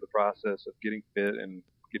learned through the process of getting fit and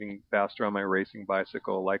getting faster on my racing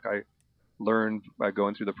bicycle, like I learned by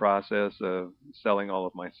going through the process of selling all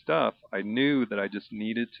of my stuff. I knew that I just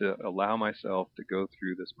needed to allow myself to go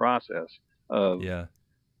through this process of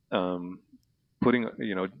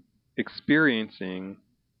experiencing,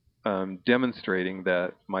 demonstrating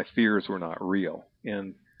that my fears were not real.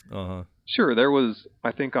 And Sure, there was,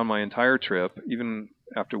 I think on my entire trip, even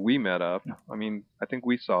after we met up, I mean, I think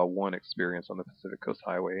we saw one experience on the Pacific Coast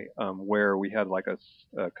Highway where we had like a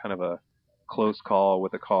kind of a close call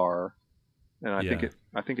with a car, and Yeah.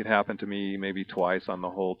 I think it happened to me maybe twice on the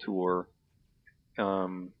whole tour.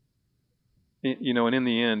 Um, you know, and in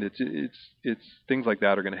the end, it's things like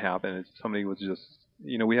that are going to happen. It's somebody was just,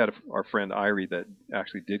 you know, we had our friend Irie that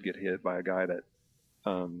actually did get hit by a guy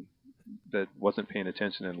um, that wasn't paying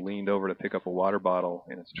attention and leaned over to pick up a water bottle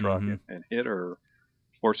in his truck Mm-hmm. and hit her.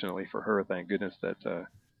 Fortunately for her, thank goodness that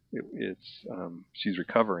she's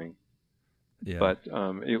recovering. Yeah. But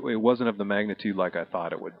it wasn't of the magnitude like I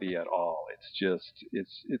thought it would be at all. It's just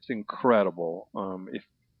it's incredible. If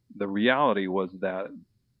the reality was that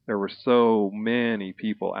there were so many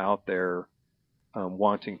people out there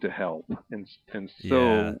wanting to help, and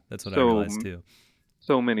Yeah. That's what I realized too.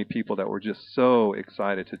 so many people that were just so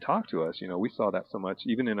excited to talk to us. You know, we saw that so much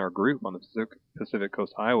even in our group on the Pacific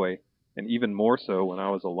Coast Highway, and even more so when I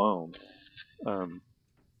was alone, um,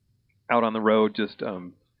 out on the road, just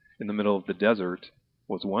in the middle of the desert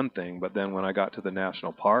was one thing. But then when I got to the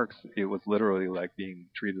national parks, it was literally like being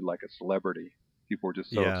treated like a celebrity. People were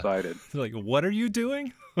just so Yeah. excited. They're like, what are you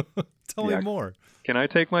doing? Tell me Yeah, more. can I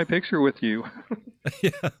take my picture with you?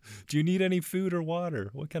 Yeah. Do you need any food or water?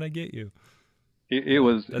 What can I get you? It Yeah.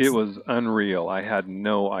 was it That's was unreal. I had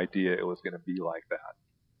no idea it was going to be like that.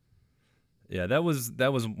 Yeah, that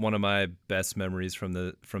was one of my best memories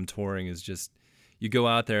from touring is just you go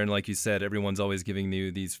out there and like you said, everyone's always giving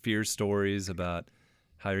you these fear stories about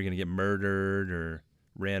how you're gonna get murdered or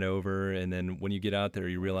ran over, and then when you get out there,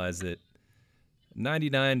 you realize that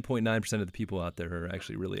 99.9% of the people out there are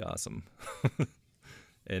actually really awesome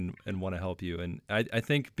and want to help you. And I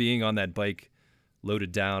think being on that bike,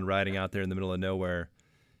 loaded down, riding out there in the middle of nowhere,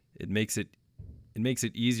 it makes it it makes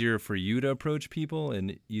it easier for you to approach people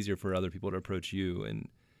and easier for other people to approach you, and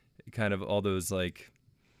kind of all those like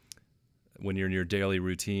when you're in your daily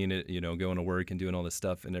routine, going to work and doing all this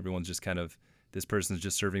stuff, and everyone's just kind of, this person's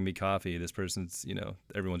just serving me coffee, this person's,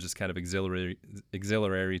 everyone's just kind of auxiliary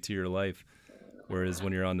to your life. Whereas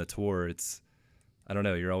when you're on the tour, it's, I don't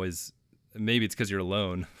know, you're always, maybe it's because you're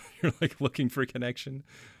alone, you're like looking for connection,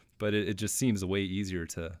 but it just seems way easier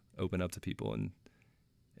to open up to people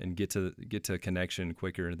and get to connection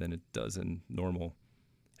quicker than it does in normal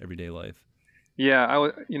everyday life. Yeah,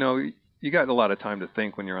 you got a lot of time to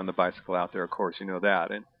think when you're on the bicycle out there. Of course, you know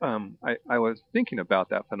that. And I was thinking about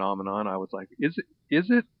that phenomenon. I was like,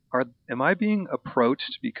 am I being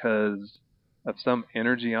approached because of some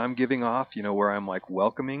energy I'm giving off? You know, where I'm like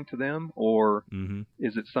welcoming to them, or Mm-hmm.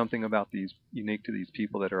 is it something about these unique to these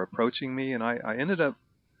people that are approaching me? And I ended up,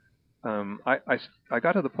 I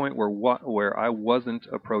got to the point where I wasn't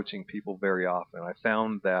approaching people very often. I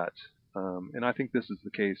found that, and I think this is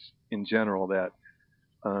the case in general, that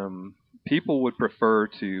people would prefer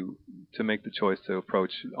to make the choice to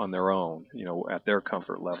approach on their own, at their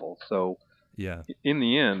comfort level. So Yeah. in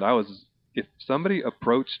the end, if somebody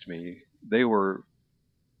approached me, they were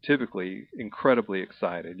typically incredibly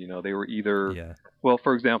excited. They were either, Yeah. well,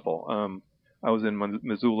 for example, I was in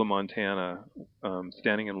Missoula, Montana,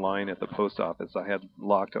 standing in line at the post office. I had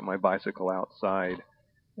locked up my bicycle outside,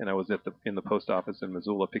 and I was in the post office in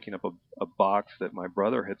Missoula picking up a box that my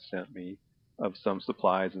brother had sent me of some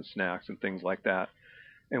supplies and snacks and things like that.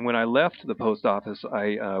 And when I left the post office,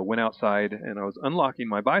 I went outside and I was unlocking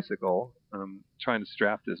my bicycle, trying to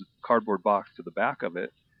strap this cardboard box to the back of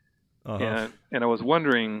it, Uh-huh. and I was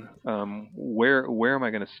wondering where am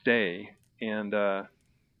I going to stay? And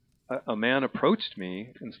a man approached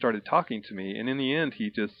me and started talking to me, and in the end,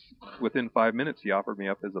 within 5 minutes, he offered me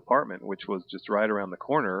up his apartment, which was just right around the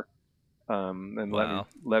corner, and Wow.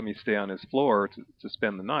 let me stay on his floor to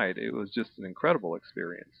spend the night. It was just an incredible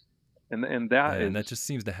experience, and that Yeah, and is that just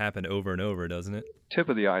seems to happen over and over, doesn't it? tip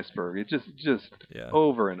of the iceberg. It just Yeah.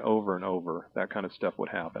 over and over and over that kind of stuff would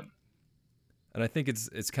happen. And I think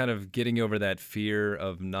it's kind of getting over that fear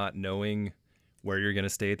of not knowing where you're going to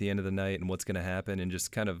stay at the end of the night and what's going to happen, and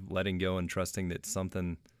just kind of letting go and trusting that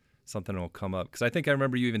something will come up. Because I think I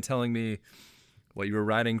remember you even telling me what you were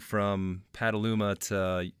riding from Petaluma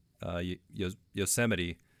to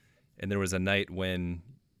Yosemite, and there was a night when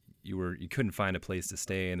you couldn't find a place to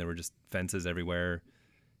stay, and there were just fences everywhere,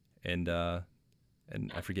 and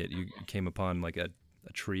I forget, you came upon like a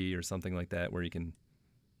tree or something like that where you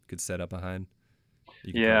could set up behind.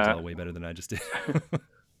 You could probably Yeah. tell it way better than I just did.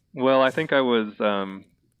 Well, I think I was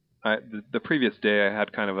the previous day I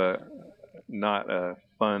had kind of a not a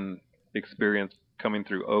fun experience coming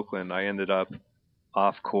through Oakland. I ended up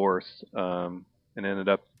off course and ended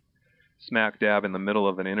up smack dab in the middle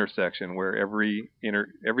of an intersection where every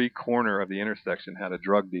corner of the intersection had a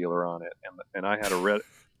drug dealer on it, and I had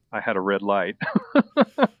a red light.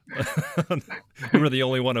 You were the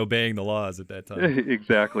only one obeying the laws at that time.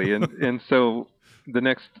 Exactly. And so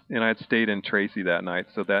and I'd stayed in Tracy that night.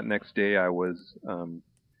 So that next day I was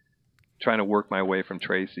trying to work my way from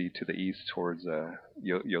Tracy to the east towards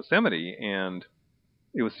Yosemite, and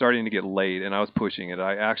it was starting to get late, and I was pushing it.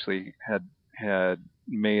 I actually had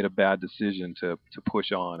made a bad decision to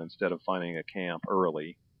push on instead of finding a camp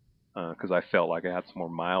early, because I felt like I had some more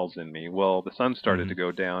miles in me. Well, the sun started to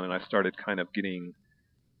go down, and I started kind of getting,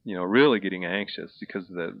 really getting anxious, because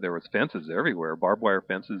there was fences everywhere, barbed wire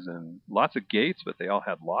fences and lots of gates, but they all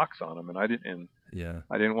had locks on them, and I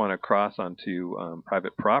didn't want to cross onto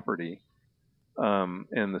private property.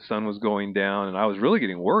 And the sun was going down, and I was really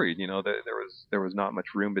getting worried. That there was not much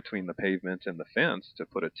room between the pavement and the fence to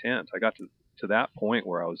put a tent. I got to that point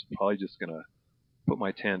where I was probably just gonna put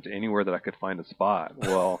my tent anywhere that I could find a spot.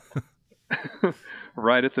 Well,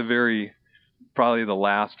 right at probably the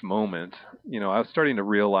last moment, I was starting to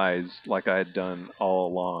realize, like I had done all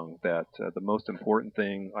along, that the most important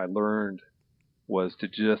thing I learned was to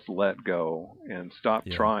just let go and stop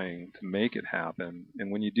trying to make it happen.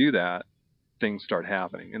 And when you do that, things start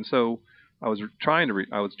happening. And so I was trying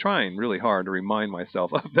really hard to remind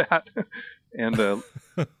myself of that. And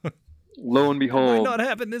lo and behold, it might not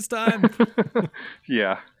happen this time.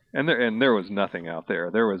 Yeah. And there was nothing out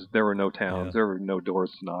there. There were no towns. There were no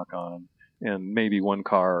doors to knock on, and maybe one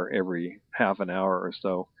car every half an hour or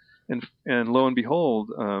so. And lo and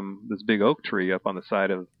behold, this big oak tree up on the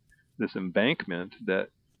side of this embankment that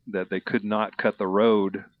they could not cut the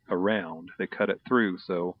road around. They cut it through.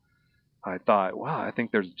 So I thought, wow, I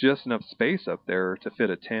think there's just enough space up there to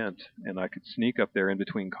fit a tent, and I could sneak up there in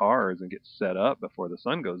between cars and get set up before the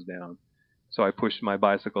sun goes down. So I pushed my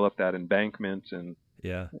bicycle up that embankment and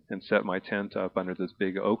set my tent up under this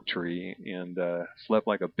big oak tree, and slept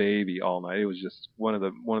like a baby all night. It was just one of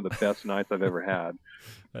the best nights I've ever had.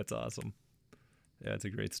 That's awesome. Yeah, it's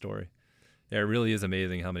a great story. Yeah, it really is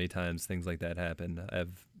amazing how many times things like that happen. I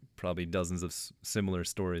have probably dozens of similar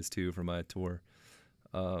stories too from my tour.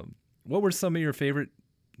 What were some of your favorite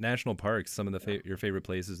national parks? Some of your favorite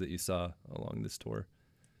places that you saw along this tour?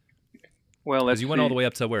 Well, because you went all the way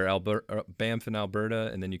up to where, Banff in Alberta,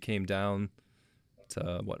 and then you came down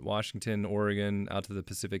to Washington, Oregon, out to the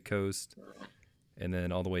Pacific Coast, and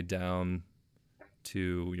then all the way down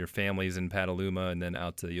to your families in Petaluma, and then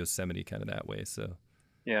out to Yosemite, kind of that way. So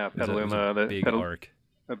yeah, Petaluma, the big arc,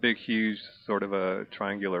 a big, huge sort of a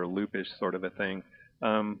triangular loopish sort of a thing.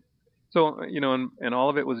 So, and all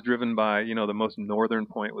of it was driven by, the most northern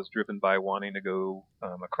point was driven by wanting to go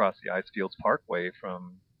across the Icefields Parkway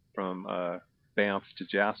from Banff to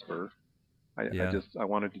Jasper. I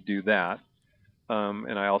wanted to do that.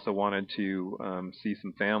 And I also wanted to see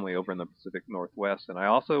some family over in the Pacific Northwest. And I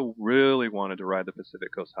also really wanted to ride the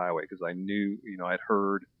Pacific Coast Highway, because I knew, I'd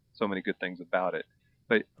heard so many good things about it.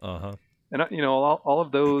 But, and all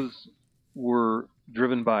of those were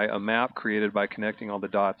driven by a map created by connecting all the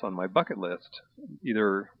dots on my bucket list,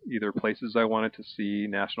 either places I wanted to see,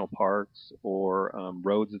 national parks, or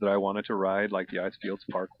roads that I wanted to ride, like the Icefields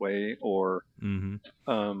Parkway, or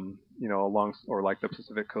along, or like the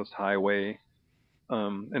Pacific Coast Highway,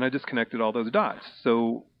 and I just connected all those dots.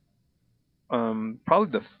 So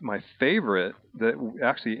probably my favorite that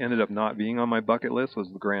actually ended up not being on my bucket list was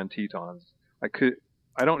the Grand Tetons.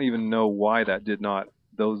 I don't even know why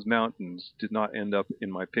those mountains did not end up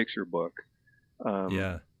in my picture book.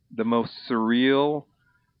 The most surreal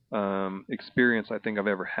experience I think I've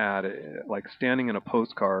ever had, like standing in a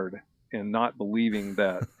postcard and not believing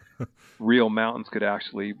that real mountains could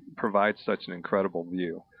actually provide such an incredible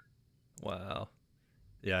view. Wow.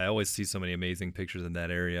 Yeah, I always see so many amazing pictures in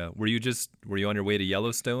that area. Were you on your way to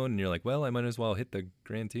Yellowstone and you're like, well, I might as well hit the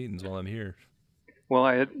Grand Tetons while I'm here? Well,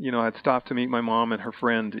 I had stopped to meet my mom and her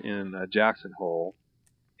friend in Jackson Hole.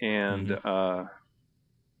 And that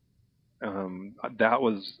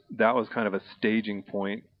was kind of a staging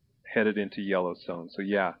point headed into Yellowstone. So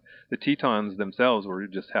yeah, the Tetons themselves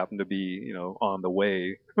just happened to be on the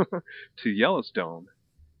way to Yellowstone.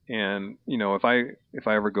 And if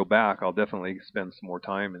I ever go back, I'll definitely spend some more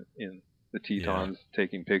time in the Tetons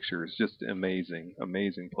taking pictures. Just amazing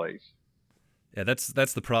place. Yeah, that's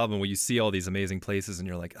the problem, when you see all these amazing places and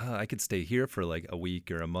you're like, I could stay here for like a week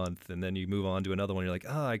or a month, and then you move on to another one, you're like,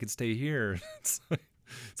 I could stay here. It's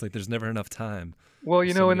like there's never enough time. Well,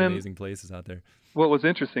 and then amazing places out there. What was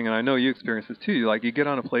interesting, and I know you experience this too, like you get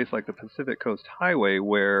on a place like the Pacific Coast Highway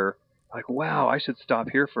where like, wow, I should stop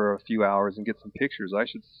here for a few hours and get some pictures. I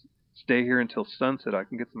should stay here until sunset. I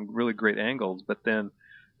can get some really great angles. But then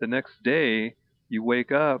the next day you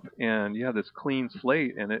wake up and you have this clean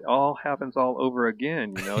slate, and it all happens all over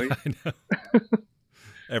again. I know.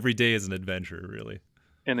 Every day is an adventure, really.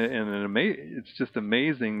 It's just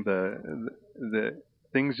amazing the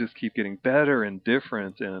things just keep getting better and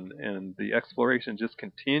different, and the exploration just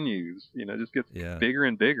continues. Just gets bigger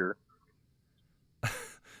and bigger.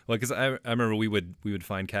 Well, because I remember we would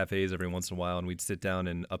find cafes every once in a while, and we'd sit down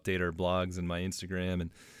and update our blogs and my Instagram,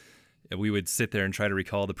 and we would sit there and try to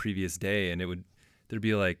recall the previous day, and there'd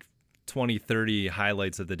be like 20, 30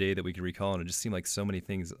 highlights of the day that we could recall, and it just seemed like so many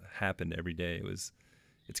things happened every day.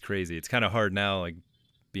 It's crazy. It's kind of hard now, like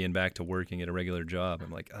being back to working at a regular job.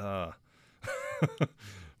 I'm like,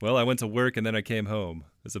 well, I went to work and then I came home.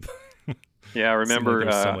 Yeah, I remember like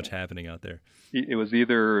there's so much happening out there. It was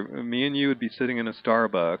either me and you would be sitting in a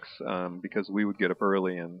Starbucks because we would get up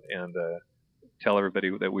early and tell everybody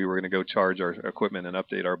that we were going to go charge our equipment and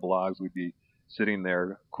update our blogs. We'd be sitting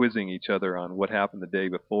there quizzing each other on what happened the day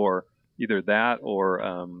before. Either that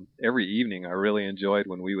or every evening I really enjoyed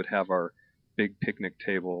when we would have our big picnic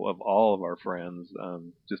table of all of our friends,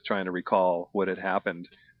 just trying to recall what had happened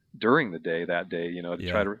during the day that day,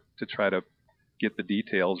 to try to get the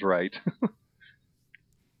details right.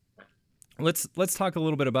 Let's talk a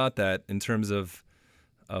little bit about that in terms of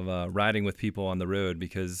riding with people on the road,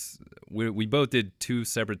 because we both did 2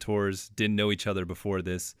 separate tours, didn't know each other before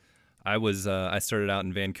this. I started out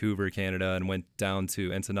in Vancouver, Canada, and went down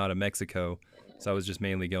to Ensenada, Mexico. So I was just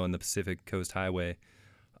mainly going the Pacific Coast Highway.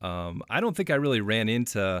 I don't think I really ran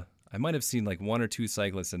into. I might have seen like 1 or 2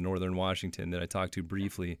 cyclists in northern Washington that I talked to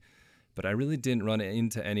briefly, but I really didn't run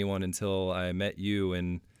into anyone until I met you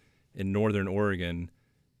in northern Oregon.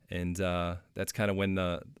 And that's kind of when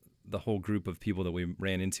the whole group of people that we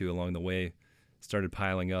ran into along the way started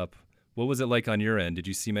piling up. What was it like on your end? Did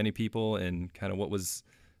you see many people, and kind of what was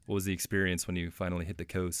the experience when you finally hit the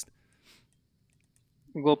coast?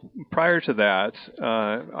 Well, prior to that,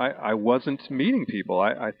 I wasn't meeting people.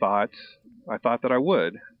 I thought that I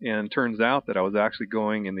would, and turns out that I was actually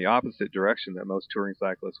going in the opposite direction that most touring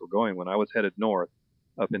cyclists were going. When I was headed north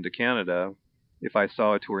up into Canada, if I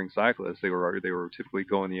saw a touring cyclist, they were typically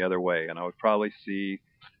going the other way, and I would probably see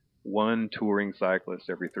one touring cyclist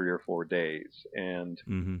every 3 or 4 days. And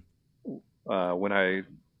when I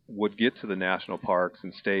would get to the national parks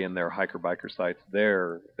and stay in their hiker-biker sites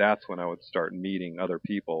there, that's when I would start meeting other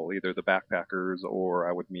people, either the backpackers or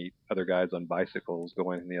I would meet other guys on bicycles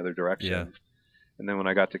going in the other direction. Yeah. And then when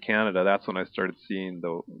I got to Canada, that's when I started seeing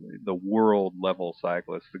the world-level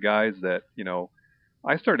cyclists, the guys that,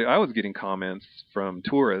 I was getting comments from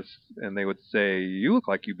tourists, and they would say, "You look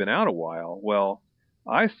like you've been out a while." Well,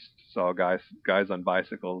 I saw guys on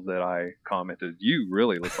bicycles that I commented, "You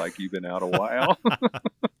really look like you've been out a while."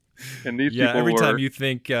 And these people every time you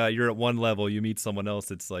think you're at one level, you meet someone else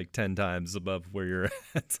that's like 10 times above where you're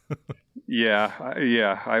at.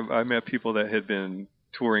 I met people that had been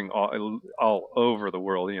touring all over the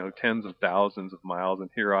world, tens of thousands of miles, and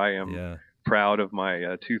here I am proud of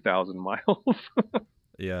my 2,000 miles.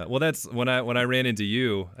 Yeah, well, that's when I ran into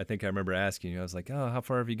you. I think I remember asking you. I was like, "Oh, how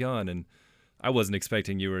far have you gone?" And I wasn't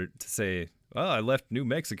expecting you were to say, "Oh, I left New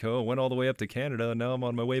Mexico, went all the way up to Canada, and now I'm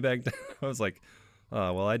on my way back down." I was like,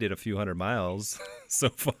 "Oh, well, I did a few hundred miles so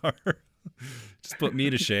far." Just put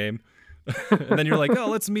me to shame. And then you're like, "Oh,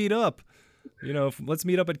 let's meet up. Let's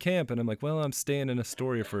meet up at camp." And I'm like, "Well, I'm staying in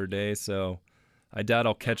Astoria for a day, so I doubt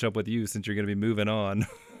I'll catch up with you since you're going to be moving on."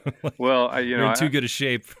 Well, you're in too good a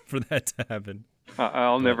shape for that to happen.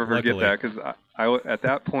 I'll never forget that, because I at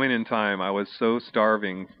that point in time I was so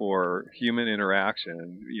starving for human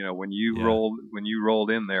interaction. When you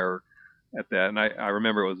rolled in there at that, and I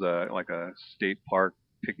remember it was like a state park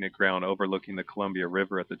picnic ground overlooking the Columbia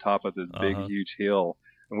River at the top of this big huge hill,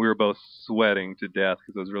 and we were both sweating to death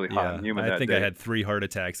because it was really hot and humid that day. I think I had 3 heart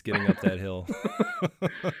attacks getting up that hill.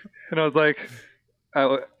 And I was like,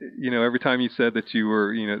 every time you said that you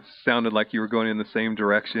were, it sounded like you were going in the same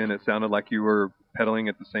direction. It sounded like you were pedaling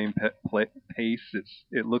at the same pace.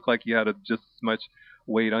 It looked like you had just as much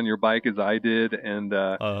weight on your bike as I did, and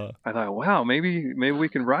I thought, wow, maybe we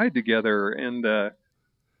can ride together. And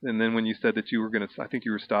then when you said that you were I think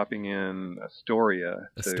you were stopping in Astoria,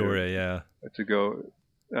 to go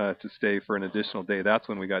to stay for an additional day. That's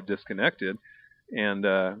when we got disconnected, and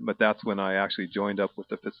but that's when I actually joined up with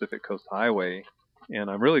the Pacific Coast Highway.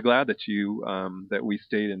 And I'm really glad that that we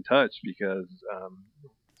stayed in touch, because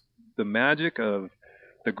the magic of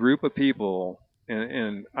the group of people,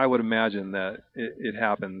 and I would imagine that it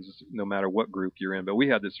happens no matter what group you're in, but we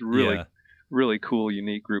had this really really cool,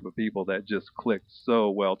 unique group of people that just clicked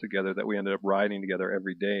so well together that we ended up riding together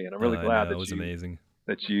every day. And I'm really glad It was amazing.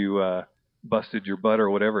 That you busted your butt or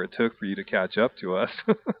whatever it took for you to catch up to us.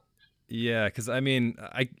 Yeah, because I mean,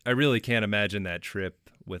 I really can't imagine that trip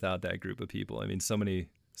without that group of people. I mean, so many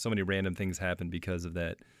random things happened because of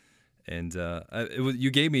that. And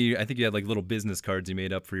you gave me, I think you had like little business cards you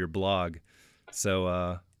made up for your blog.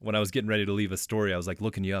 So when I was getting ready to leave Astoria, I was like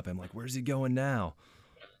looking you up. I'm like, where's he going now?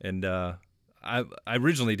 And I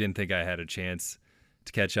originally didn't think I had a chance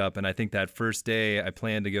to catch up. And I think that first day I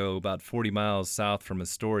planned to go about 40 miles south from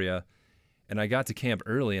Astoria. And I got to camp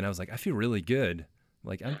early and I was like, I feel really good.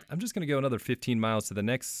 Like, I'm just going to go another 15 miles to the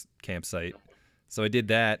next campsite. So I did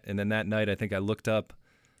that. And then that night, I think I looked up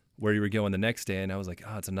where you were going the next day. And I was like,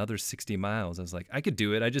 oh, it's another 60 miles. I was like, I could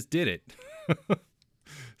do it. I just did it.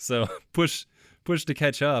 So push to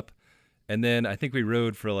catch up. And then I think we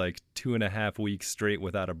rode for like 2.5 weeks straight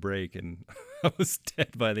without a break. And I was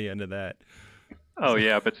dead by the end of that. Oh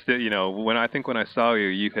yeah, but still, when I saw you,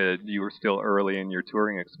 you were still early in your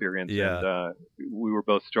touring experience, yeah. And we were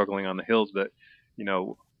both struggling on the hills. But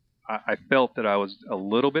I felt that I was a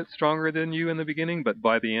little bit stronger than you in the beginning, but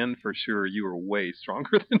by the end, for sure, you were way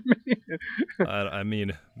stronger than me. I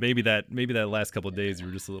mean, maybe that last couple of days you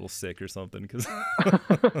were just a little sick or something, because.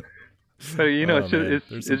 But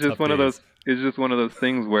it's just one of those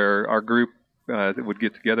things where our group would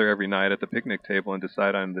get together every night at the picnic table and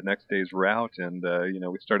decide on the next day's route, and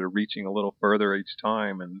we started reaching a little further each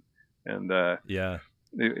time, and yeah,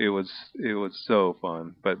 it was so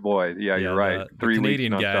fun. But boy, yeah, you're right. The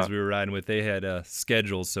Canadian guys we were riding with, they had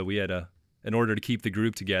schedules, so we had in order to keep the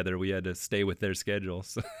group together, we had to stay with their schedules.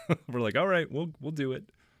 So we're like, all right, we'll do it.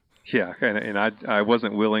 Yeah, and I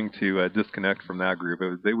wasn't willing to disconnect from that group.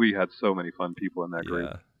 We had so many fun people in that group.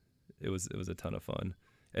 Yeah, it was a ton of fun.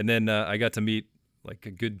 And then I got to meet like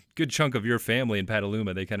a good chunk of your family in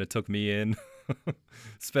Petaluma. They kind of took me in,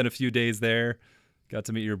 spent a few days there, got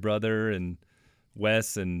to meet your brother and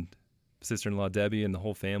Wes and sister-in-law Debbie and the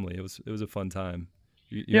whole family. It was a fun time.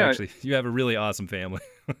 You have a really awesome family.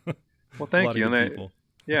 Well, thank you.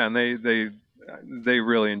 And they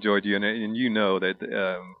really enjoyed you, and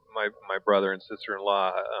that my brother and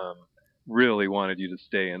sister-in-law really wanted you to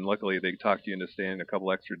stay, and luckily they talked you into staying a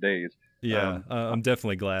couple extra days. Yeah, I'm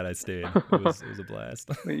definitely glad I stayed. It was a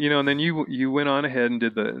blast. And then you went on ahead and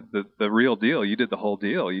did the real deal. You did the whole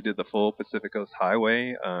deal. You did the full Pacific Coast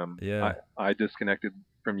Highway. Yeah. I disconnected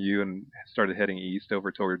from you and started heading east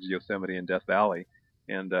over towards Yosemite and Death Valley,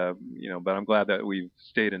 and but I'm glad that we've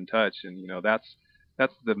stayed in touch, and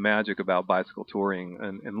that's the magic about bicycle touring,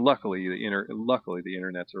 and luckily the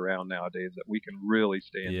internet's around nowadays that we can really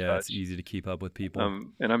stay in touch. Yeah, it's easy to keep up with people.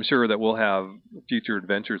 And I'm sure that we'll have future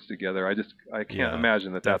adventures together. I can't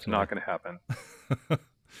imagine that that's not going to happen.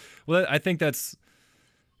 Well, I think that's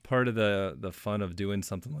part of the fun of doing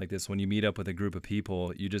something like this. When you meet up with a group of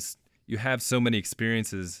people, you have so many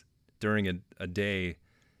experiences during a day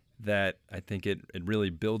that I think it really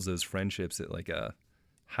builds those friendships at like a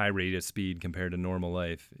high rate of speed compared to normal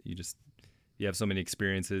life. You have so many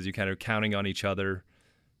experiences. You're kind of counting on each other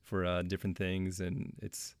for different things, and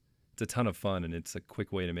it's a ton of fun, and it's a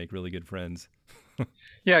quick way to make really good friends.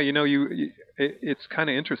 Yeah, it's kind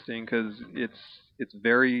of interesting because it's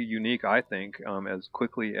very unique, I think, as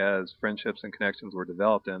quickly as friendships and connections were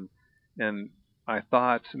developed, and I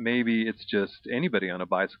thought maybe it's just anybody on a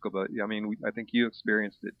bicycle, but I mean, I think you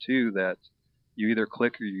experienced it too, that you either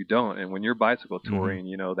click or you don't. And when you're bicycle touring,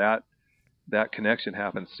 that connection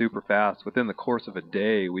happens super fast. Within the course of a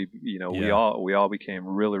day, we all became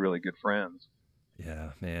really, really good friends.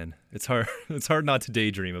 Yeah, man, it's hard. It's hard not to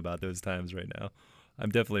daydream about those times right now. I'm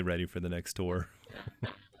definitely ready for the next tour.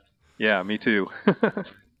 Yeah, me too.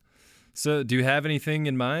 So, do you have anything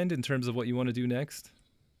in mind in terms of what you want to do next?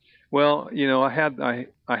 Well,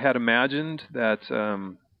 I had imagined that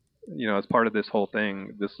as part of this whole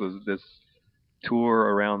thing, this tour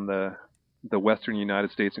around the western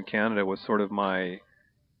United States and Canada was sort of my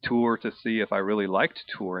tour to see if I really liked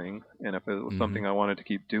touring and if it was something I wanted to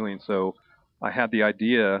keep doing. So I had the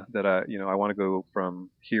idea that I want to go from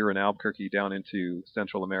here in Albuquerque down into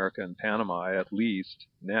Central America and Panama at least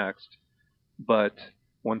next. But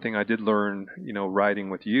one thing I did learn, riding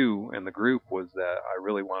with you and the group, was that I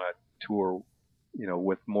really want to tour,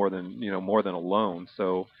 with more than alone.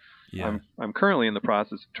 So yeah. I'm currently in the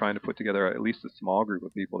process of trying to put together at least a small group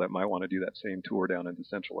of people that might want to do that same tour down into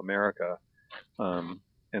Central America.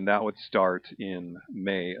 And that would start in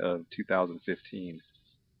May of 2015.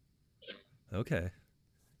 Okay.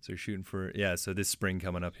 So you're shooting for, so this spring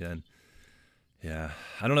coming up then. Yeah.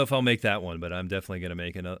 I don't know if I'll make that one, but I'm definitely going to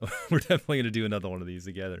make another. We're definitely going to do another one of these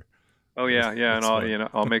together. Oh yeah, yeah, and It's fun.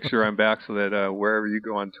 I'll make sure I'm back so that wherever you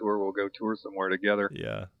go on tour, we'll go tour somewhere together.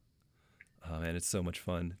 Yeah. Oh man, it's so much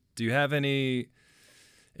fun. Do you have any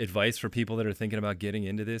advice for people that are thinking about getting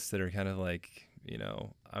into this, that are kind of like,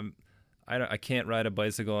 I can't ride a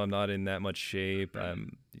bicycle. I'm not in that much shape.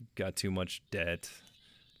 I'm got too much debt,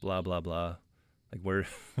 blah, blah, blah. Like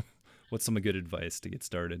what's some good advice to get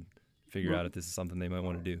started? Figure out if this is something they might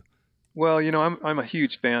want to do. Well, I'm a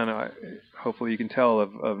huge fan. Hopefully, you can tell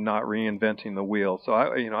of not reinventing the wheel. So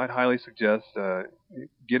I'd highly suggest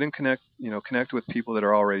connect with people that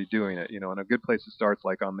are already doing it. And a good place to start is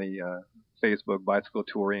like on the Facebook bicycle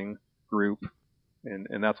touring group,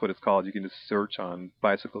 and that's what it's called. You can just search on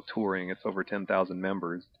bicycle touring. It's over 10,000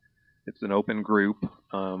 members. It's an open group.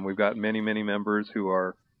 We've got many, many members who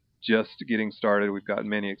are just getting started. We've got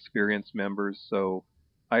many experienced members. So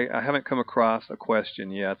I haven't come across a question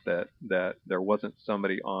yet that there wasn't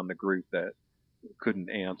somebody on the group that couldn't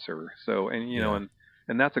answer. So, and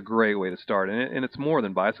that's a great way to start. And it's more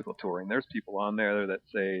than bicycle touring. There's people on there that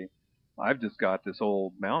say, I've just got this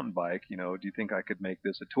old mountain bike, do you think I could make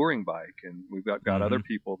this a touring bike? And we've got other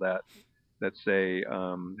people that say,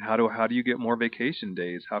 how do you get more vacation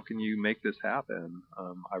days? How can you make this happen?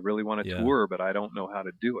 I really want to tour, but I don't know how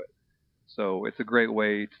to do it. So it's a great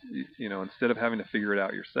way to, instead of having to figure it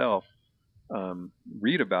out yourself,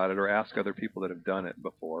 read about it or ask other people that have done it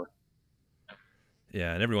before.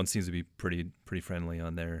 Yeah, and everyone seems to be pretty friendly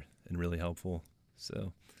on there and really helpful.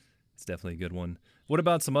 So it's definitely a good one. What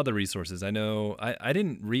about some other resources? I know I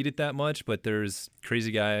didn't read it that much, but there's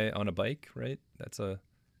Crazy Guy on a Bike, right? That's a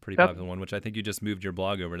pretty popular one, which I think you just moved your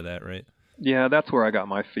blog over to that, right? Yeah, that's where I got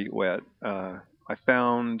my feet wet. I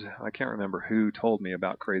can't remember who told me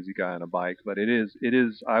about Crazy Guy on a Bike, but it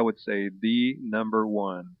is I would say the number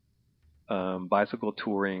one bicycle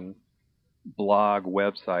touring blog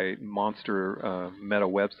website, monster meta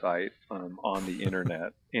website on the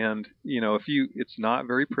internet. And it's not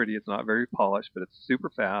very pretty, it's not very polished, but it's super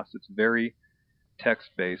fast. It's very text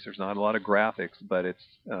based. There's not a lot of graphics, but it's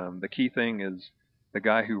the key thing is the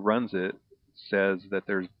guy who runs it says that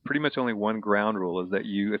there's pretty much only one ground rule, is that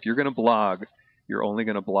if you're going to blog, you're only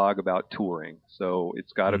going to blog about touring. So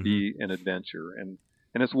it's got to be an adventure, and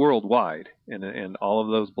it's worldwide, and all of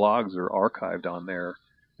those blogs are archived on there.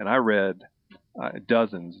 And I read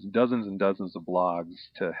dozens and dozens of blogs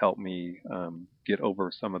to help me get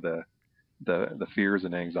over some of the fears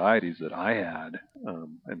and anxieties that I had.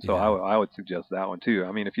 And so I would suggest that one too.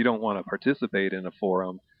 I mean, if you don't want to participate in a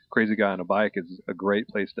forum, Crazy Guy on a Bike is a great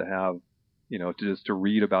place to have, to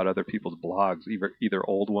read about other people's blogs, either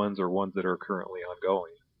old ones or ones that are currently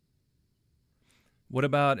ongoing. What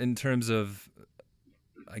about in terms of,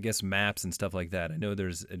 I guess, maps and stuff like that? I know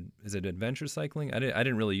is it adventure cycling? I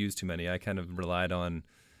didn't really use too many. I kind of relied on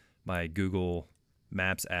my Google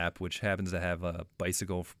Maps app, which happens to have a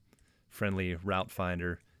bicycle-friendly route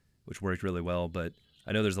finder, which worked really well. But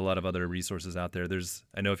I know there's a lot of other resources out there.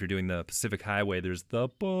 I know if you're doing the Pacific Highway, there's the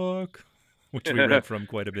book, which we read from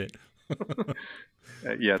quite a bit.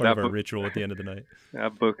 Yeah, part of our ritual at the end of the night.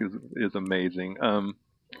 That book is amazing. And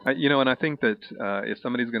I think that if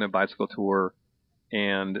somebody's going to bicycle tour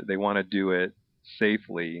and they want to do it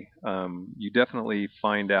safely, you definitely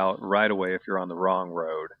find out right away if you're on the wrong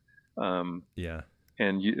road. And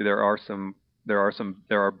there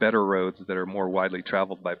are better roads that are more widely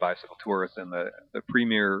traveled by bicycle tourists, and the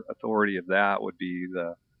premier authority of that would be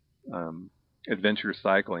the Adventure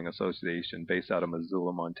Cycling Association, based out of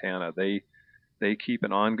Missoula, Montana. They keep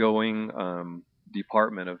an ongoing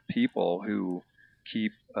department of people who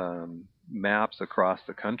keep maps across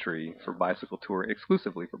the country for bicycle tour,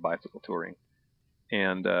 exclusively for bicycle touring,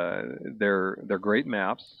 and they're great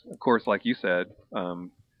maps. Of course, like you said,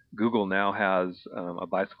 Google now has a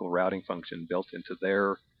bicycle routing function built into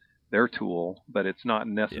their tool, but it's not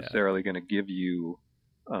necessarily going to give you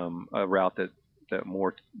a route that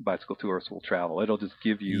more bicycle tourists will travel. It'll just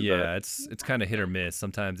give you it's kind of hit or miss.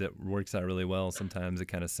 Sometimes it works out really well. Sometimes it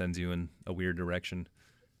kind of sends you in a weird direction.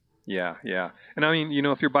 Yeah. And I mean,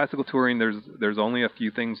 if you're bicycle touring, there's only a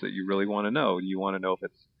few things that you really want to know. You want to know if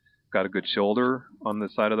it's got a good shoulder on the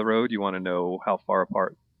side of the road. You want to know how far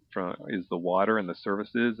apart is the water and the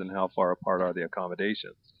services, and how far apart are the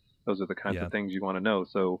accommodations. Those are the kinds of things you want to know.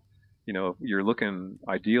 So, you're looking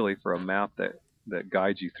ideally for a map that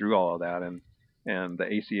guides you through all of that, and the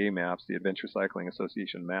ACA maps, the Adventure Cycling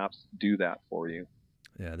Association maps, do that for you.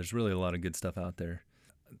 Yeah, there's really a lot of good stuff out there.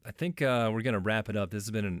 I think we're going to wrap it up. This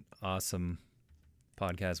has been an awesome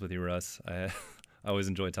podcast with you, Russ. I always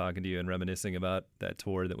enjoy talking to you and reminiscing about that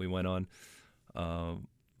tour that we went on.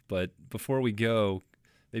 But before we go,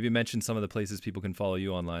 maybe mention some of the places people can follow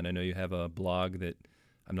you online. I know you have a blog that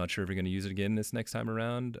I'm not sure if you're going to use it again this next time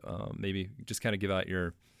around. Maybe just kind of give out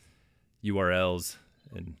your URLs.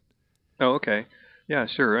 And Oh, okay. Yeah,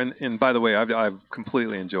 sure. And by the way, I've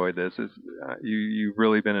completely enjoyed this. You've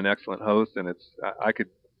really been an excellent host, and I could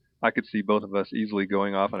see both of us easily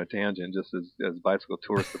going off on a tangent just as bicycle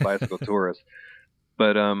tourists to bicycle tourists.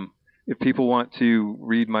 But if people want to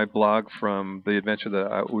read my blog from the adventure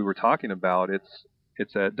that we were talking about, it's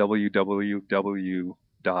at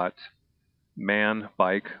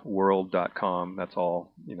www.manbikeworld.com. That's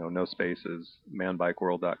all, no spaces.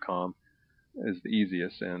 Manbikeworld.com is the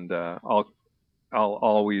easiest, and I'll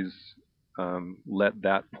always let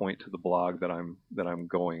that point to the blog that I'm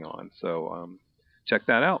going on. So check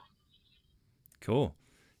that out. Cool.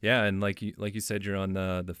 Yeah, and like you said, you're on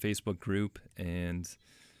the Facebook group, and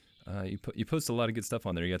you post a lot of good stuff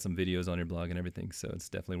on there. You got some videos on your blog and everything, so it's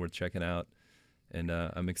definitely worth checking out. And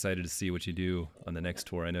I'm excited to see what you do on the next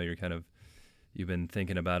tour. I know you've been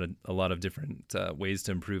thinking about a lot of different ways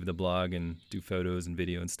to improve the blog and do photos and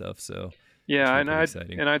video and stuff. So yeah, and I'd say,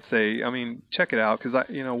 check it out, because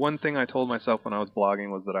one thing I told myself when I was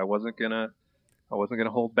blogging was that I wasn't gonna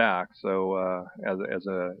hold back. So as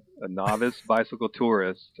a novice bicycle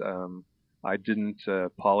tourist, I didn't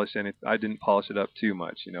polish it up too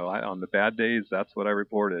much. On the bad days, that's what I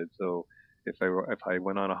reported. So if I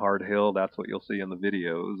went on a hard hill, that's what you'll see in the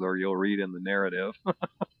videos, or you'll read in the narrative.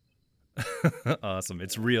 Awesome.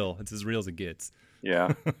 It's real. It's as real as it gets.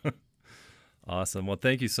 Yeah. Awesome. Well,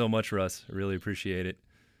 thank you so much, Russ. I really appreciate it.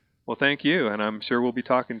 Well, thank you. And I'm sure we'll be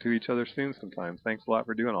talking to each other soon sometime. Thanks a lot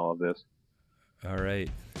for doing all of this. All right.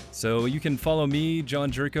 So you can follow me,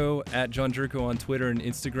 John Jurko, at John Jurko on Twitter and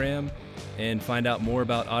Instagram, and find out more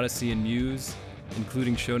about Odyssey and Muse,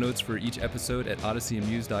 including show notes for each episode at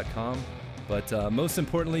odysseyandmuse.com. But most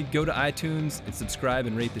importantly, go to iTunes and subscribe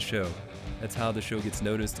and rate the show. That's how the show gets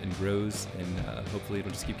noticed and grows, and hopefully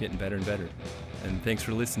it'll just keep getting better and better. And thanks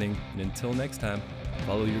for listening, and until next time,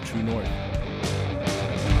 follow your true north.